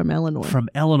monologue from Eleanor. From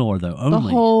Eleanor, though, only. The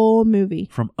whole movie.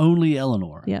 From only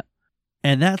Eleanor. Yep.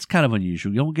 And that's kind of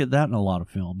unusual. You don't get that in a lot of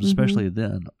films, especially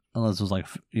then, unless it was like,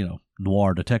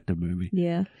 noir detective movie.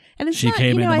 Yeah. And it's she not,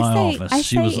 came into my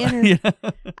office.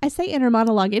 I say inner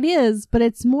monologue. It is, but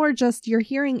it's more just you're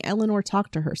hearing Eleanor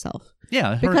talk to herself.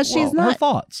 Yeah. Because she's not. Her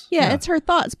thoughts. Yeah, it's her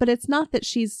thoughts, but it's not that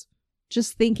she's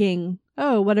just thinking,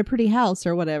 oh, what a pretty house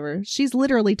or whatever. She's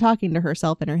literally talking to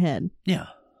herself in her head. Yeah.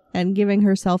 And giving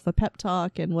herself a pep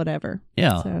talk and whatever.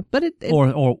 Yeah. So, but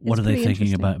or what are they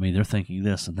thinking about me? They're thinking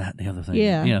this and that and the other thing.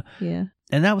 Yeah. Yeah.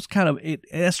 And that was kind of,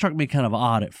 it struck me kind of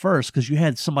odd at first, because you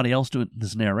had somebody else doing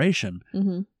this narration.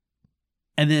 Mm-hmm.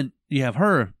 And then you have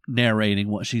her narrating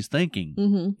what she's thinking.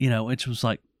 Mm-hmm. Which was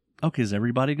like, okay, is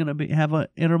everybody going to have an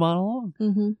inner monologue?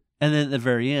 Mm-hmm. And then at the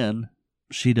very end,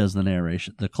 she does the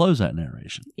narration, the closeout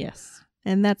narration. Yes.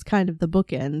 And that's kind of the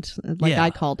bookend, like I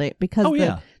called it, because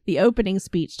the opening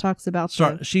speech talks about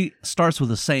she starts with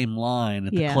the same line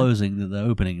at the closing that the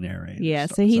opening narrator. Yeah,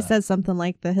 so he says something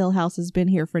like, the Hill House has been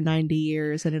here for 90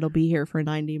 years and it'll be here for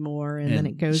 90 more, and then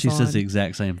it goes on. She says the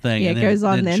exact same thing. Yeah, and it goes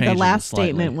on. Then the last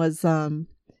statement was,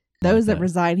 those that that.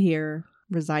 reside here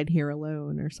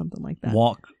alone, or something like that.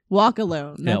 Walk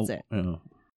alone. That's it.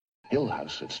 Hill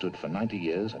House had stood for 90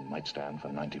 years and might stand for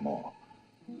 90 more.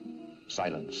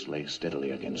 Silence lay steadily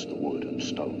against the wood and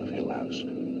stone of Hill House,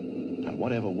 and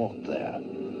whatever walked there,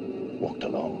 walked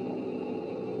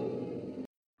alone.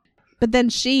 But then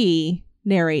she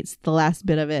narrates the last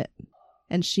bit of it,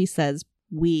 and she says,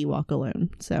 we walk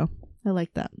alone. So I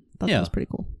like that. Thought that was pretty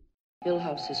cool. Hill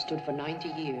House has stood for 90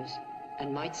 years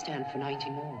and might stand for 90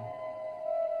 more.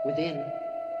 Within,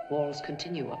 walls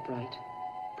continue upright,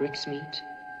 bricks meet,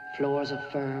 floors are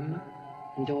firm,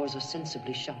 and doors are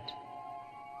sensibly shut.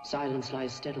 Silence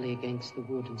lies steadily against the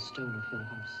wood and stone of Hill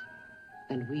House,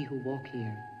 and we who walk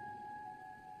here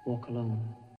walk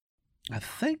alone. I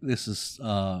think this is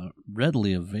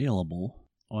readily available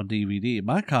on DVD.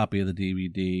 My copy of the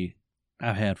DVD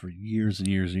I've had for years and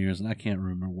years and years, and I can't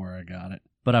remember where I got it.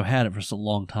 But I've had it for so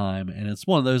long time, and it's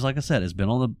one of those, like I said, it's been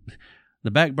on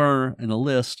the back burner in the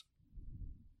list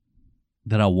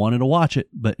that I wanted to watch it,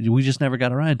 but we just never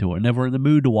got around to it. Never in the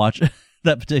mood to watch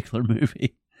that particular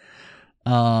movie.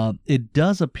 It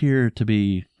does appear to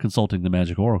be, consulting the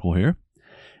Magic Oracle here,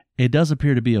 it does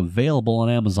appear to be available on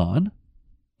Amazon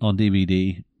on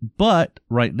DVD, but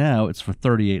right now it's for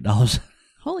 $38.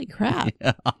 Holy crap.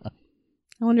 Yeah. I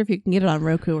wonder if you can get it on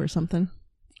Roku or something.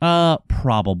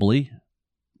 Probably.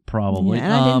 Yeah,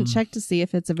 and I didn't check to see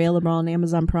if it's available on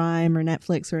Amazon Prime or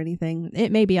Netflix or anything.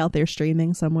 It may be out there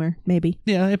streaming somewhere, maybe.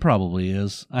 Yeah, it probably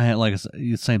is. I had, like I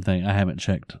said, same thing. I haven't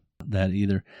checked that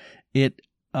either. It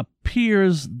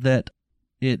appears that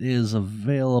it is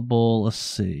available, let's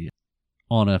see,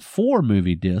 on a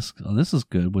 4-movie disc. Oh, this is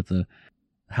good, with the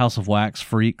House of Wax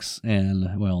Freaks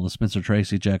and, well, the Spencer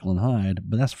Tracy, Jekyll and Hyde,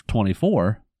 but that's for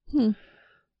 24.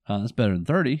 That's better than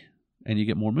 30, and you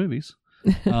get more movies.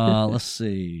 Let's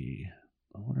see.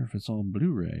 I wonder if it's on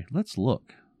Blu-ray. Let's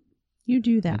look. You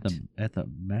do that. At the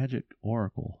Magic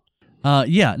Oracle.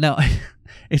 Yeah, now,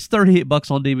 it's $38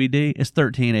 on DVD. It's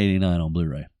 $13.89 on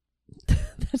Blu-ray.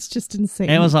 That's just insane.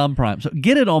 Amazon Prime. So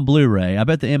get it on Blu-ray. I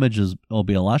bet the images will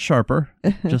be a lot sharper.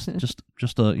 Just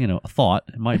a a thought.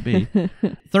 It might be.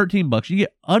 $13. You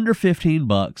get under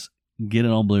 $15. Get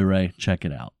it on Blu-ray. Check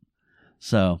it out.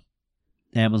 So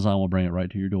Amazon will bring it right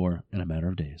to your door in a matter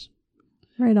of days.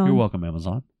 Right on. You're welcome,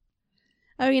 Amazon.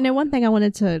 Oh, one thing I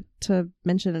wanted to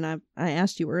mention, and I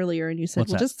asked you earlier, and you said,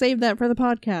 What's well, that? just save that for the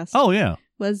podcast. Oh, yeah.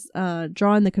 Was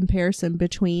drawing the comparison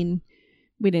between,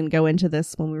 we didn't go into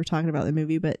this when we were talking about the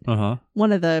movie, but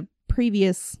one of the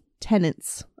previous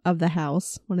tenants of the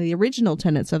house, one of the original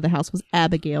tenants of the house was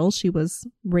Abigail. She was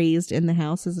raised in the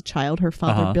house as a child. Her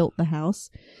father built the house,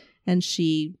 and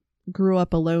she grew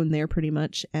up alone there pretty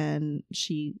much, and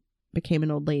she became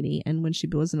an old lady. And when she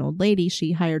was an old lady,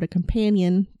 she hired a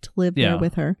companion to live there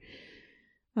with her.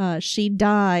 She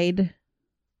died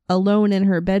alone in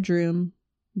her bedroom,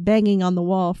 banging on the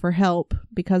wall for help,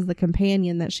 because the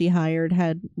companion that she hired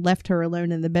had left her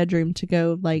alone in the bedroom to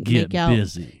go make out.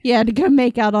 Busy. Yeah, to go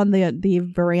make out on the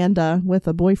veranda with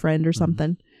a boyfriend or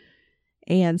something.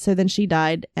 And so then she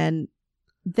died, and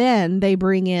then they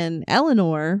bring in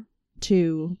Eleanor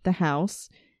to the house,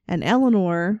 and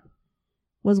Eleanor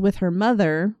was with her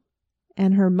mother,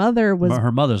 and her mother was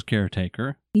her mother's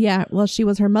caretaker. Yeah, well, she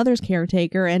was her mother's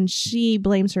caretaker, and she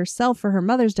blames herself for her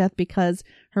mother's death because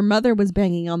her mother was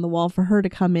banging on the wall for her to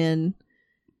come in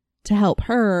to help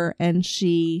her, and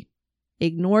she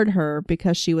ignored her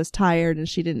because she was tired and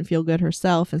she didn't feel good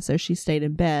herself, and so she stayed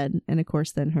in bed, and of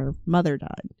course then her mother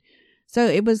died. So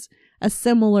it was a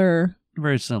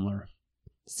very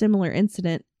similar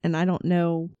incident, and I don't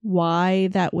know why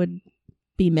that would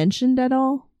be mentioned at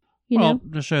all. You know?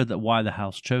 To show that why the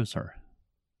house chose her.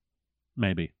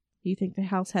 Maybe. You think the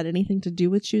house had anything to do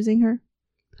with choosing her?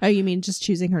 Oh, you mean just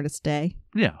choosing her to stay?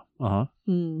 Yeah. Out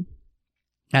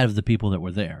of the people that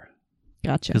were there.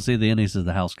 Gotcha. Because the ending says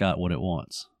the house got what it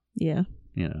wants. Yeah.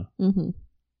 Or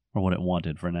what it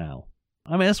wanted for now.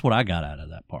 I mean, that's what I got out of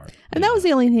that part. And that was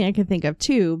the only thing I could think of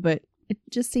too, but it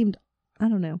just seemed, I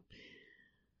don't know.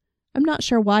 I'm not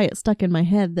sure why it stuck in my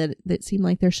head that it seemed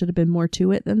like there should have been more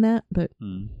to it than that, but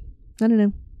I don't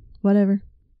know. Whatever.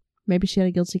 Maybe she had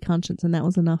a guilty conscience and that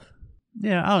was enough.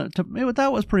 Yeah,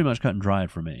 that was pretty much cut and dried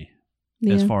for me.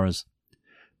 Yeah. As far as,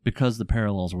 because the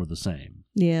parallels were the same.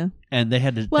 Yeah. And they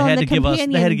had to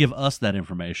give us that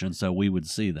information so we would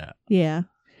see that. Yeah.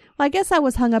 Well, I guess I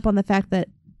was hung up on the fact that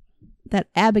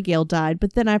Abigail died,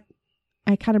 but then I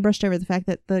kind of brushed over the fact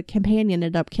that the companion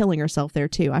ended up killing herself there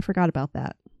too. I forgot about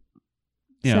that.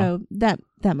 Yeah. So that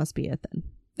must be it then.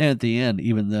 And at the end,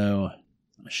 even though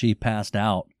she passed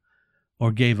out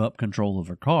or gave up control of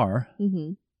her car,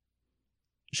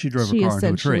 she drove her car into a tree. She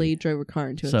essentially drove her car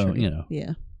into a tree. So,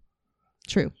 Yeah.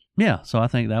 True. Yeah, so I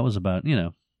think that was about,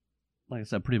 like I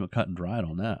said, pretty much cut and dried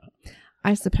on that.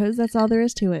 I suppose that's all there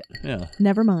is to it. Yeah.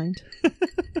 Never mind.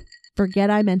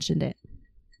 Forget I mentioned it.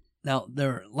 Now,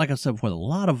 like I said before, a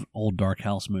lot of old Dark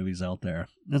House movies out there,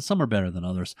 and some are better than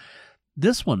others.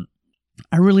 This one,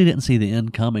 I really didn't see the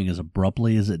end coming as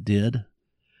abruptly as it did.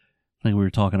 I think we were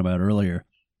talking about earlier.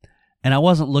 And I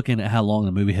wasn't looking at how long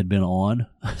the movie had been on,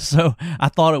 so I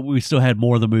thought we still had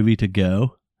more of the movie to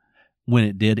go when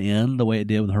it did end, the way it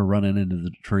did with her running into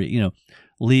the tree,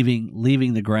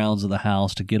 leaving the grounds of the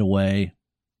house to get away,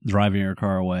 driving her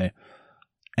car away.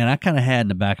 And I kind of had in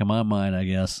the back of my mind, I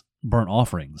guess, burnt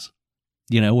offerings,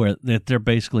 where they're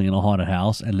basically in a haunted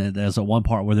house, and there's a one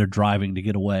part where they're driving to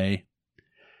get away,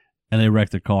 and they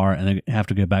wreck their car, and they have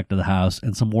to go back to the house,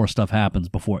 and some more stuff happens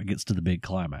before it gets to the big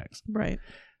climax. Right.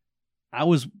 I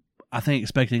was, I think,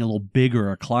 expecting a little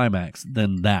bigger a climax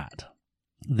than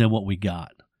what we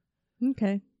got.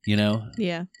 Okay.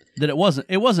 Yeah. That it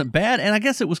wasn't bad, and I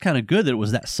guess it was kind of good that it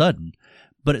was that sudden,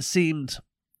 but it seemed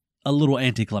a little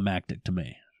anticlimactic to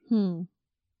me.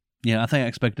 I think I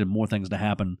expected more things to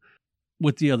happen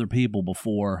with the other people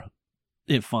before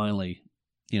it finally,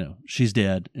 she's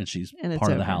dead and she's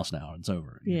part of the house now. It's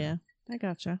over. Yeah, I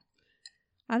gotcha.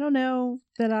 I don't know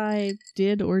that I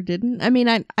did or didn't. I mean,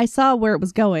 I saw where it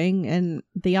was going, and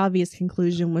the obvious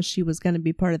conclusion was she was going to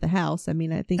be part of the house. I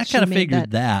mean, I think I kind of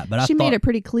figured that, but she made it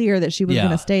pretty clear that she was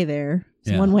going to stay there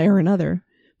one way or another.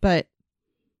 But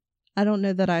I don't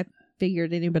know that I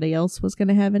figured anybody else was going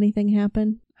to have anything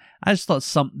happen. I just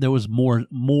thought there was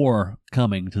more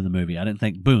coming to the movie. I didn't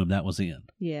think, boom, that was the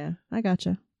end. Yeah, I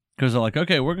gotcha. Because they're like,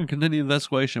 okay, we're going to continue the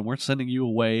investigation. We're sending you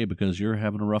away because you're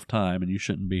having a rough time and you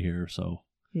shouldn't be here. So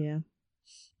yeah.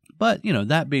 But,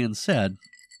 that being said,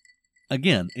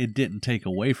 again, it didn't take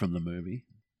away from the movie.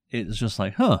 It was just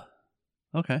like, huh,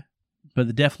 okay.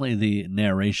 But definitely the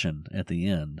narration at the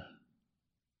end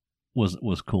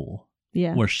was cool.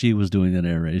 Yeah. Where she was doing the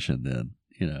narration then,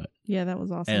 Yeah, that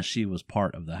was awesome. As she was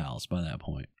part of the house by that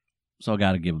point. So I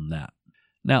got to give them that.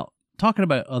 Now, talking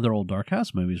about other old Dark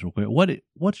House movies real quick,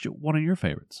 what's one of your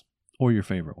favorites? Or your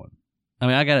favorite one? I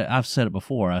mean, I've said it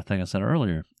before. I think I said it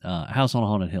earlier. House on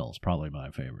Haunted Hill is probably my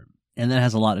favorite. And that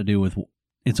has a lot to do with,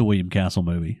 it's a William Castle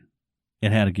movie.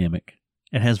 It had a gimmick.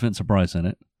 It has Vincent Price in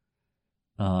it.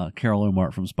 Carol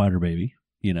O'Mark from Spider Baby,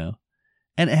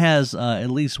 And it has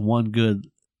at least one good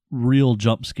real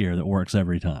jump scare that works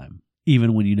every time,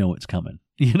 even when you know it's coming,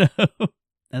 And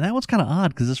that one's kind of odd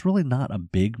because it's really not a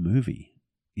big movie.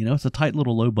 It's a tight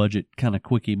little low budget kind of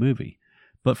quickie movie.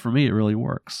 But for me, it really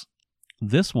works.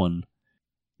 This one,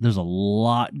 there's a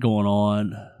lot going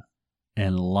on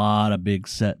and a lot of big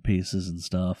set pieces and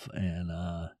stuff. And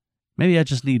maybe I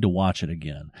just need to watch it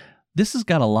again. This has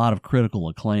got a lot of critical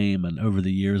acclaim. And over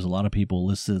the years, a lot of people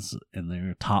list this in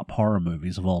their top horror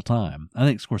movies of all time. I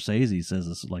think Scorsese says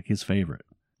this is like his favorite,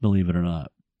 believe it or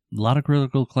not. A lot of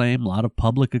critical acclaim, a lot of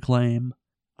public acclaim.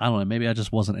 I don't know. Maybe I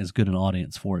just wasn't as good an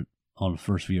audience for it on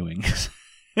first viewing as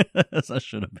I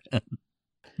should have been.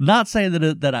 Not saying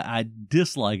that I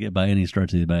dislike it by any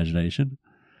stretch of the imagination,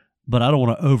 but I don't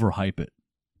want to overhype it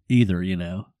either,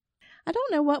 I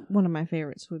don't know what one of my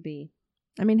favorites would be.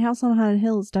 I mean, House on Haunted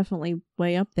Hill is definitely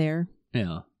way up there.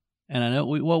 Yeah. And I know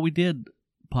we did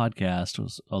podcast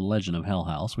was A Legend of Hell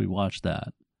House. We watched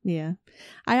that. Yeah.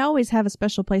 I always have a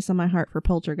special place on my heart for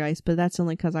Poltergeist, but that's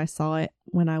only because I saw it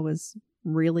when I was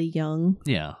really young.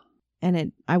 Yeah.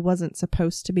 And I wasn't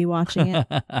supposed to be watching it.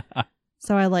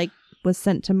 So I was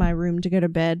sent to my room to go to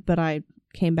bed, but I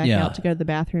came back out to go to the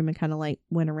bathroom and kind of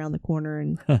went around the corner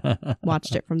and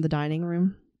watched it from the dining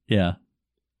room. Yeah.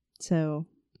 So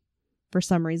for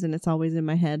some reason, it's always in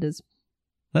my head as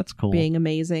that's cool, being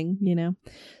amazing,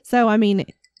 So, I mean,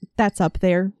 that's up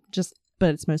there, but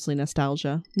it's mostly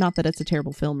nostalgia. Not that it's a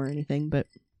terrible film or anything, but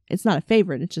it's not a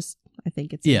favorite. It's just, I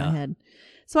think it's in my head.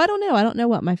 So I don't know. I don't know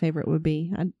what my favorite would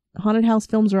be. Haunted house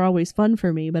films are always fun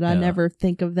for me, but I never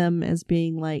think of them as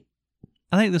being like...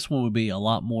 I think this one would be a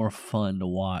lot more fun to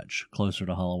watch closer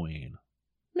to Halloween.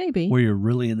 Maybe. Where you're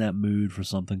really in that mood for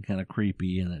something kind of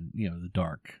creepy and then, the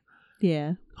dark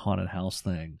haunted house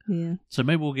thing. Yeah. So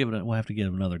maybe we'll have to give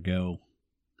it another go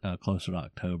closer to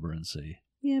October and see.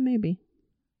 Yeah, maybe.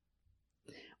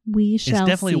 We shall see. It's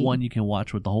definitely one you can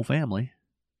watch with the whole family.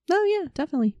 Oh, yeah,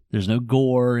 definitely. There's no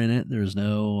gore in it. There's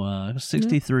no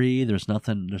 63. There's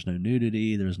nothing. There's no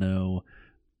nudity. There's no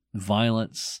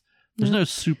violence. There's no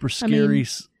super scary,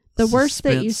 the worst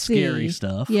that you see, scary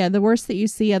stuff. Yeah, the worst that you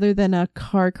see other than a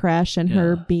car crash and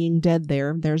her being dead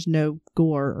there's no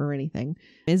gore or anything.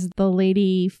 Is the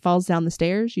lady falls down the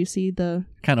stairs. You see the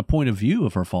kind of point of view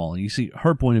of her falling. You see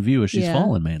her point of view as she's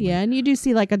falling, mainly. Yeah, and you do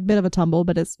see a bit of a tumble,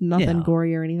 but it's nothing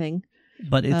gory or anything.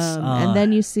 But it's and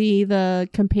then you see the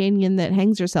companion that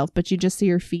hangs herself, but you just see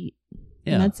her feet.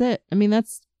 Yeah, and that's it. I mean,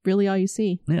 that's really all you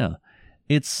see. Yeah,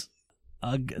 it's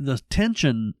the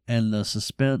tension and the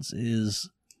suspense is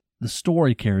the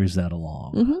story carries that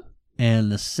along,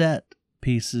 and the set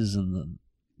pieces and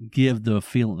give the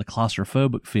feeling, the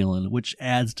claustrophobic feeling, which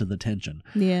adds to the tension.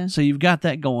 Yeah. So you've got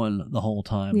that going the whole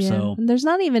time. Yeah. So and there's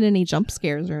not even any jump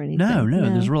scares or anything. No,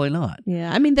 there's really not.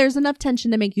 Yeah. I mean, there's enough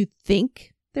tension to make you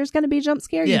think there's going to be a jump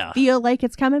scare. Yeah. You feel like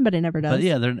it's coming, but it never does. But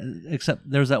yeah, except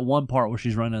there's that one part where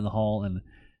she's running in the hall and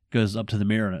goes up to the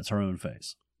mirror and it's her own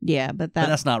face. Yeah, but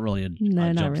that's not really a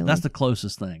not jump. Really. That's the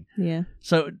closest thing. Yeah.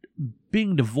 So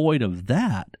being devoid of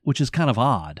that, which is kind of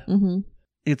odd,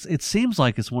 it seems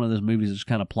like it's one of those movies that just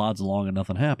kind of plods along and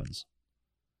nothing happens,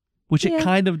 which it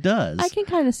kind of does. I can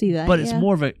kind of see that, but it's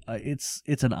more of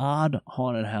it's an odd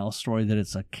haunted house story that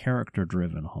it's a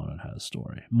character-driven haunted house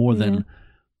story more than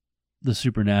the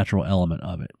supernatural element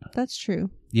of it. That's true.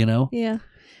 Yeah.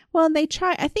 Well, they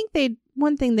try. I think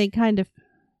one thing they kind of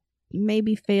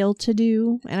maybe failed to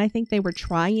do, and I think they were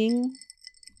trying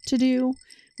to do,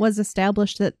 was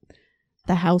establish that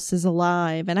the house is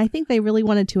alive. And I think they really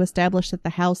wanted to establish that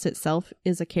the house itself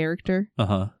is a character.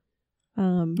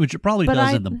 Which it probably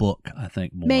does in the book, I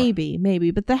think, more.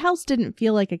 Maybe. But the house didn't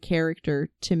feel like a character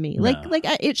to me. No. Like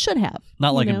it should have.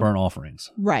 Not like in Burnt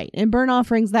Offerings. Right. In Burnt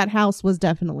Offerings, that house was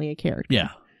definitely a character. Yeah.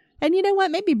 And you know what?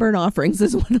 Maybe Burnt Offerings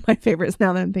is one of my favorites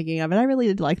now that I'm thinking of it. I really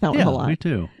did like that one a lot. Me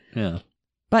too. Yeah.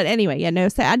 But anyway,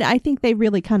 so I think they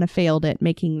really kind of failed at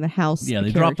making the house. Yeah,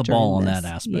 they dropped the ball on that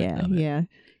aspect of it. Yeah.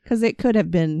 Because it could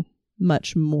have been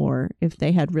much more if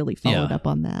they had really followed up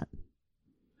on that.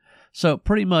 So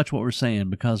pretty much what we're saying,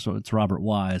 because it's Robert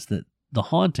Wise, that The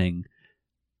Haunting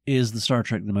is the Star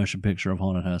Trek The Motion Picture of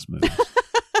haunted house movies.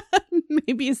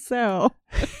 Maybe so.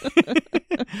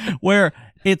 Where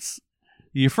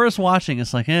you're first watching,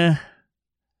 it's like,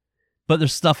 but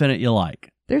there's stuff in it you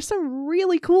like. There's some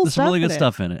really cool There's stuff. some really good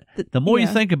stuff in it. The more you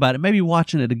think about it, maybe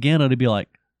watching it again, it'll be like,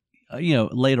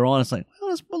 later on, it's like, well,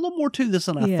 there's a little more to this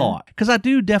than I thought. Because I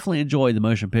do definitely enjoy the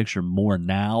motion picture more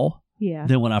now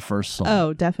than when I first saw it.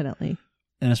 Oh, definitely.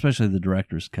 And especially the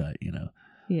director's cut,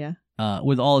 Yeah.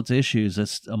 With all its issues,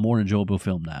 it's a more enjoyable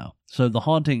film now. So The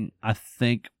Haunting, I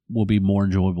think, will be more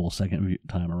enjoyable second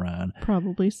time around.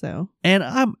 Probably so. And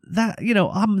I'm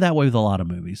that way with a lot of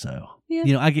movies, though.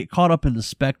 Yeah. I get caught up in the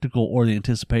spectacle or the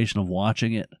anticipation of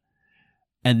watching it,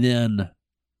 and then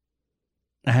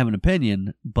I have an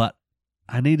opinion, but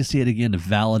I need to see it again to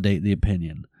validate the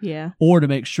opinion. Yeah. Or to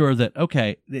make sure that,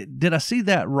 okay, did I see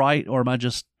that right, or am I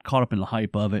just caught up in the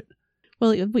hype of it?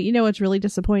 Well, but you know what's really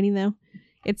disappointing, though?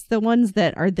 It's the ones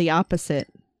that are the opposite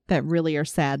that really are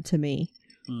sad to me.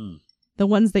 The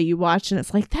ones that you watch and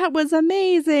it's like, that was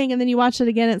amazing. And then you watch it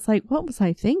again, it's like, what was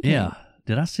I thinking? Yeah.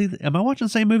 Did I see am I watching the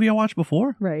same movie I watched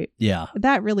before? Right. Yeah.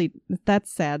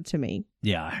 That's sad to me.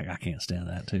 Yeah, I can't stand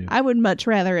that too. I would much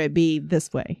rather it be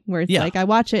this way, where it's like I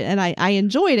watch it and I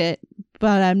enjoyed it,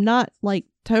 but I'm not like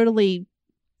totally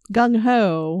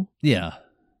gung-ho. Yeah.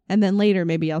 And then later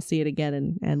maybe I'll see it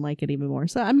again and like it even more.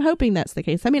 So I'm hoping that's the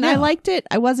case. I mean, I liked it.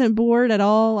 I wasn't bored at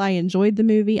all. I enjoyed the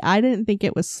movie. I didn't think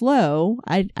it was slow.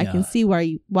 I can see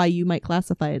why you might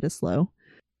classify it as slow.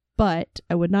 But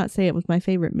I would not say it was my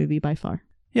favorite movie by far.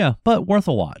 Yeah, but worth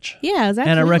a watch. Yeah, it was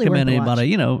absolutely and I recommend worth a watch.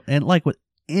 anybody, and like with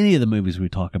any of the movies we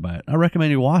talk about, I recommend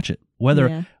you watch it,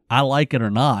 whether I like it or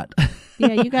not. Yeah,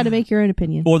 you got to make your own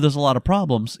opinion. Or there's a lot of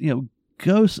problems.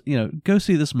 Go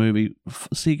see this movie,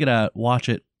 seek it out, watch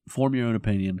it, form your own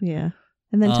opinion. Yeah,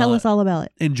 and then tell us all about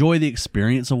it. Enjoy the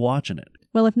experience of watching it.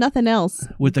 Well, if nothing else,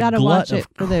 with the glut of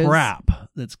crap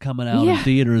that's coming out in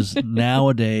theaters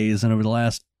nowadays and over the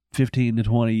last 15 to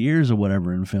 20 years or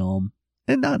whatever in film,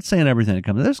 and not saying everything that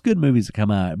comes out. There's good movies that come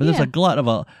out, but there's a glut of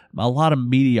a lot of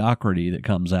mediocrity that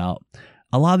comes out.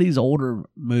 A lot of these older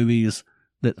movies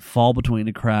that fall between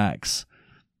the cracks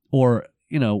or,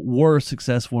 were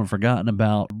successful and forgotten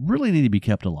about really need to be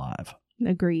kept alive.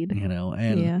 Agreed.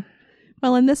 And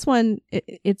well, in this one,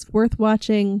 it's worth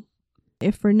watching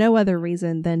if for no other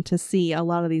reason than to see a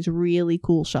lot of these really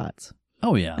cool shots.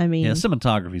 Oh, yeah. I mean,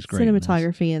 cinematography is great.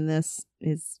 Cinematography in this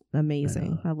is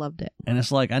amazing. I loved it. And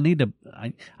it's like,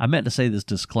 I meant to say this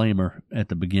disclaimer at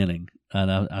the beginning,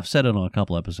 and I've said it on a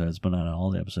couple episodes, but not on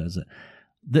all the episodes,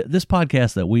 that this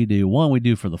podcast that we do, we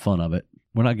do for the fun of it.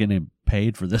 We're not getting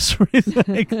paid for this or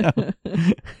anything.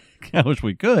 I wish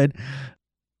we could.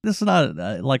 This is not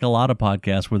like a lot of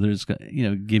podcasts where there's,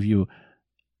 give you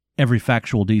every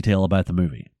factual detail about the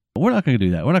movie. But we're not going to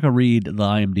do that. We're not going to read the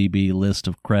IMDb list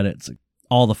of credits,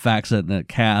 all the facts in the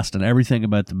cast and everything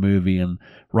about the movie and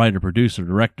writer, producer,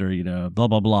 director, blah,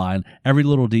 blah, blah. And every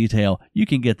little detail, you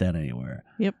can get that anywhere.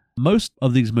 Yep. Most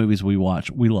of these movies we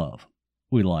watch, we love,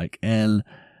 we like. And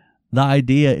the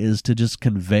idea is to just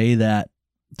convey that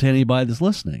to anybody that's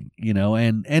listening,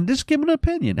 and just give an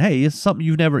opinion. Hey, it's something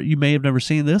you may have never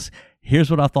seen this. Here's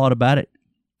what I thought about it.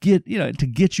 To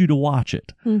get you to watch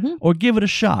it or give it a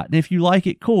shot. And if you like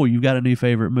it, cool. You've got a new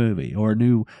favorite movie or a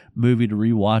new movie to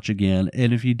rewatch again.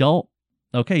 And if you don't,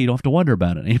 okay, you don't have to wonder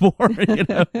about it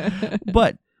anymore.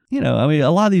 But, a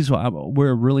lot of these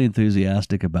we're really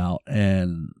enthusiastic about,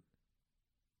 and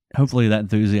hopefully that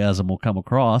enthusiasm will come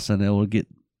across and it will get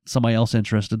somebody else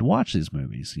interested to watch these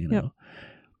movies, Yep.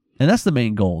 And that's the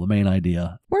main goal, the main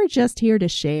idea. We're just here to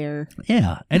share.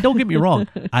 Yeah. And don't get me wrong.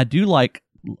 I do like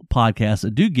podcasts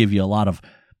that do give you a lot of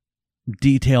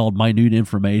detailed, minute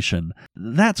information.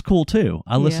 That's cool too.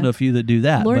 I listen to a few that do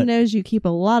that. Lord knows you keep a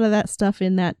lot of that stuff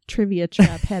in that trivia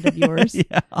trap head of yours.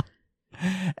 Yeah.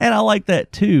 And I like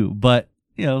that too. But,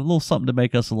 a little something to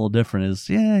make us a little different is,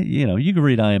 you can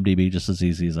read IMDb just as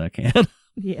easy as I can.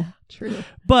 Yeah, true.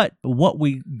 But what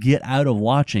we get out of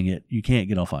watching it, you can't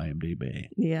get off IMDb.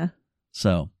 Yeah.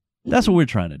 So that's what we're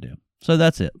trying to do. So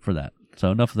that's it for that.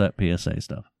 So enough of that PSA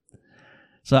stuff.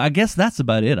 So I guess that's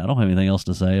about it. I don't have anything else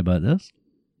to say about this.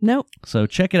 Nope. So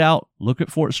check it out. Look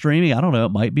for it streaming. I don't know.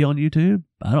 It might be on YouTube.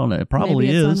 I don't know. It probably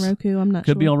Maybe it's is. on Roku. I'm not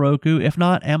sure. Could be on Roku. If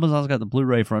not, Amazon's got the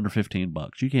Blu-ray for under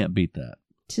 $15. You can't beat that.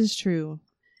 'Tis true.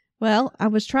 Well, I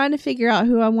was trying to figure out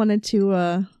who I wanted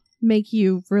to make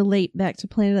you relate back to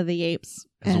Planet of the Apes.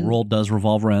 The world does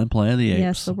revolve around Planet of the Apes.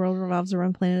 Yes, the world revolves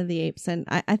around Planet of the Apes. And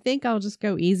I think I'll just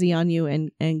go easy on you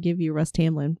and give you Russ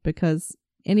Tamblyn, because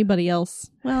anybody else,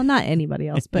 well, not anybody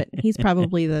else, but he's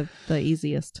probably the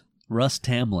easiest. Russ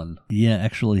Tamblyn. Yeah,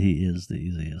 actually, he is the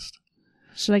easiest.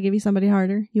 Should I give you somebody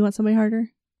harder? You want somebody harder?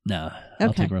 No.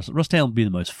 I'll take Russ. Russ Tamblyn would be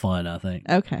the most fun, I think.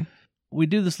 Okay. We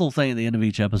do this little thing at the end of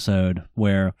each episode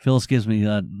where Phyllis gives me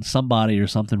somebody or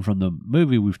something from the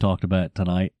movie we've talked about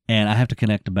tonight, and I have to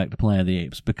connect them back to Planet of the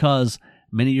Apes, because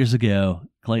many years ago,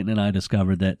 Clayton and I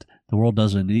discovered that the world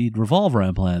does indeed revolve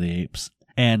around Planet of the Apes.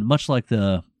 And much like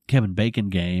the Kevin Bacon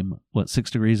game,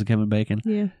 6 Degrees of Kevin Bacon?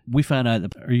 Yeah. We found out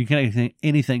that you can connect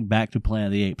anything back to Planet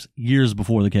of the Apes years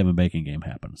before the Kevin Bacon game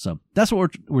happened. So that's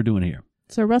what we're doing here.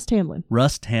 So Russ Tamblyn.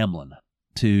 Russ Tamblyn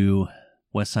to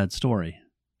West Side Story.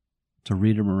 To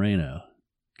Rita Moreno,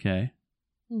 okay?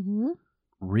 Mm-hmm.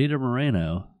 Rita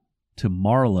Moreno to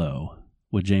Marlowe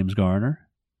with James Garner.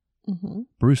 Mm-hmm.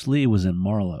 Bruce Lee was in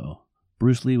Marlowe.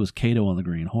 Bruce Lee was Kato on the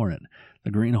Green Hornet.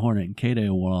 The Green Hornet and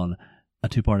Kato were on a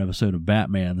 2-part episode of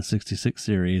Batman, the 66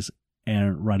 series,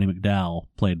 and Roddy McDowall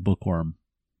played Bookworm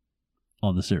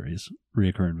on the series,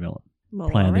 reoccurring villain.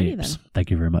 Well, Planet of the alrighty Apes. then. Thank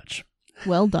you very much.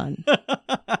 Well done.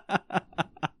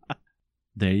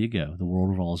 There you go. The world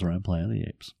revolves around Planet of the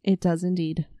Apes. It does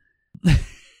indeed.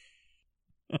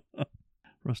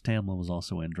 Russ Tamblyn was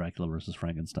also in Dracula vs.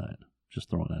 Frankenstein. Just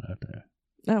throwing that out there.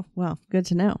 Oh, well, good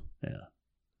to know. Yeah.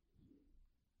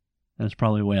 And it's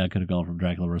probably a way I could have gone from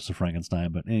Dracula vs.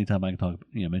 Frankenstein, but anytime I can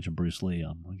mention Bruce Lee,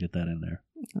 I'm going to get that in there.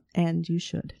 And you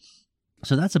should.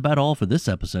 So that's about all for this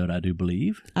episode, I do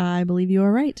believe. I believe you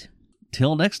are right.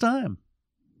 Till next time.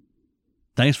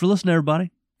 Thanks for listening,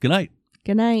 everybody. Good night.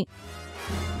 Good night.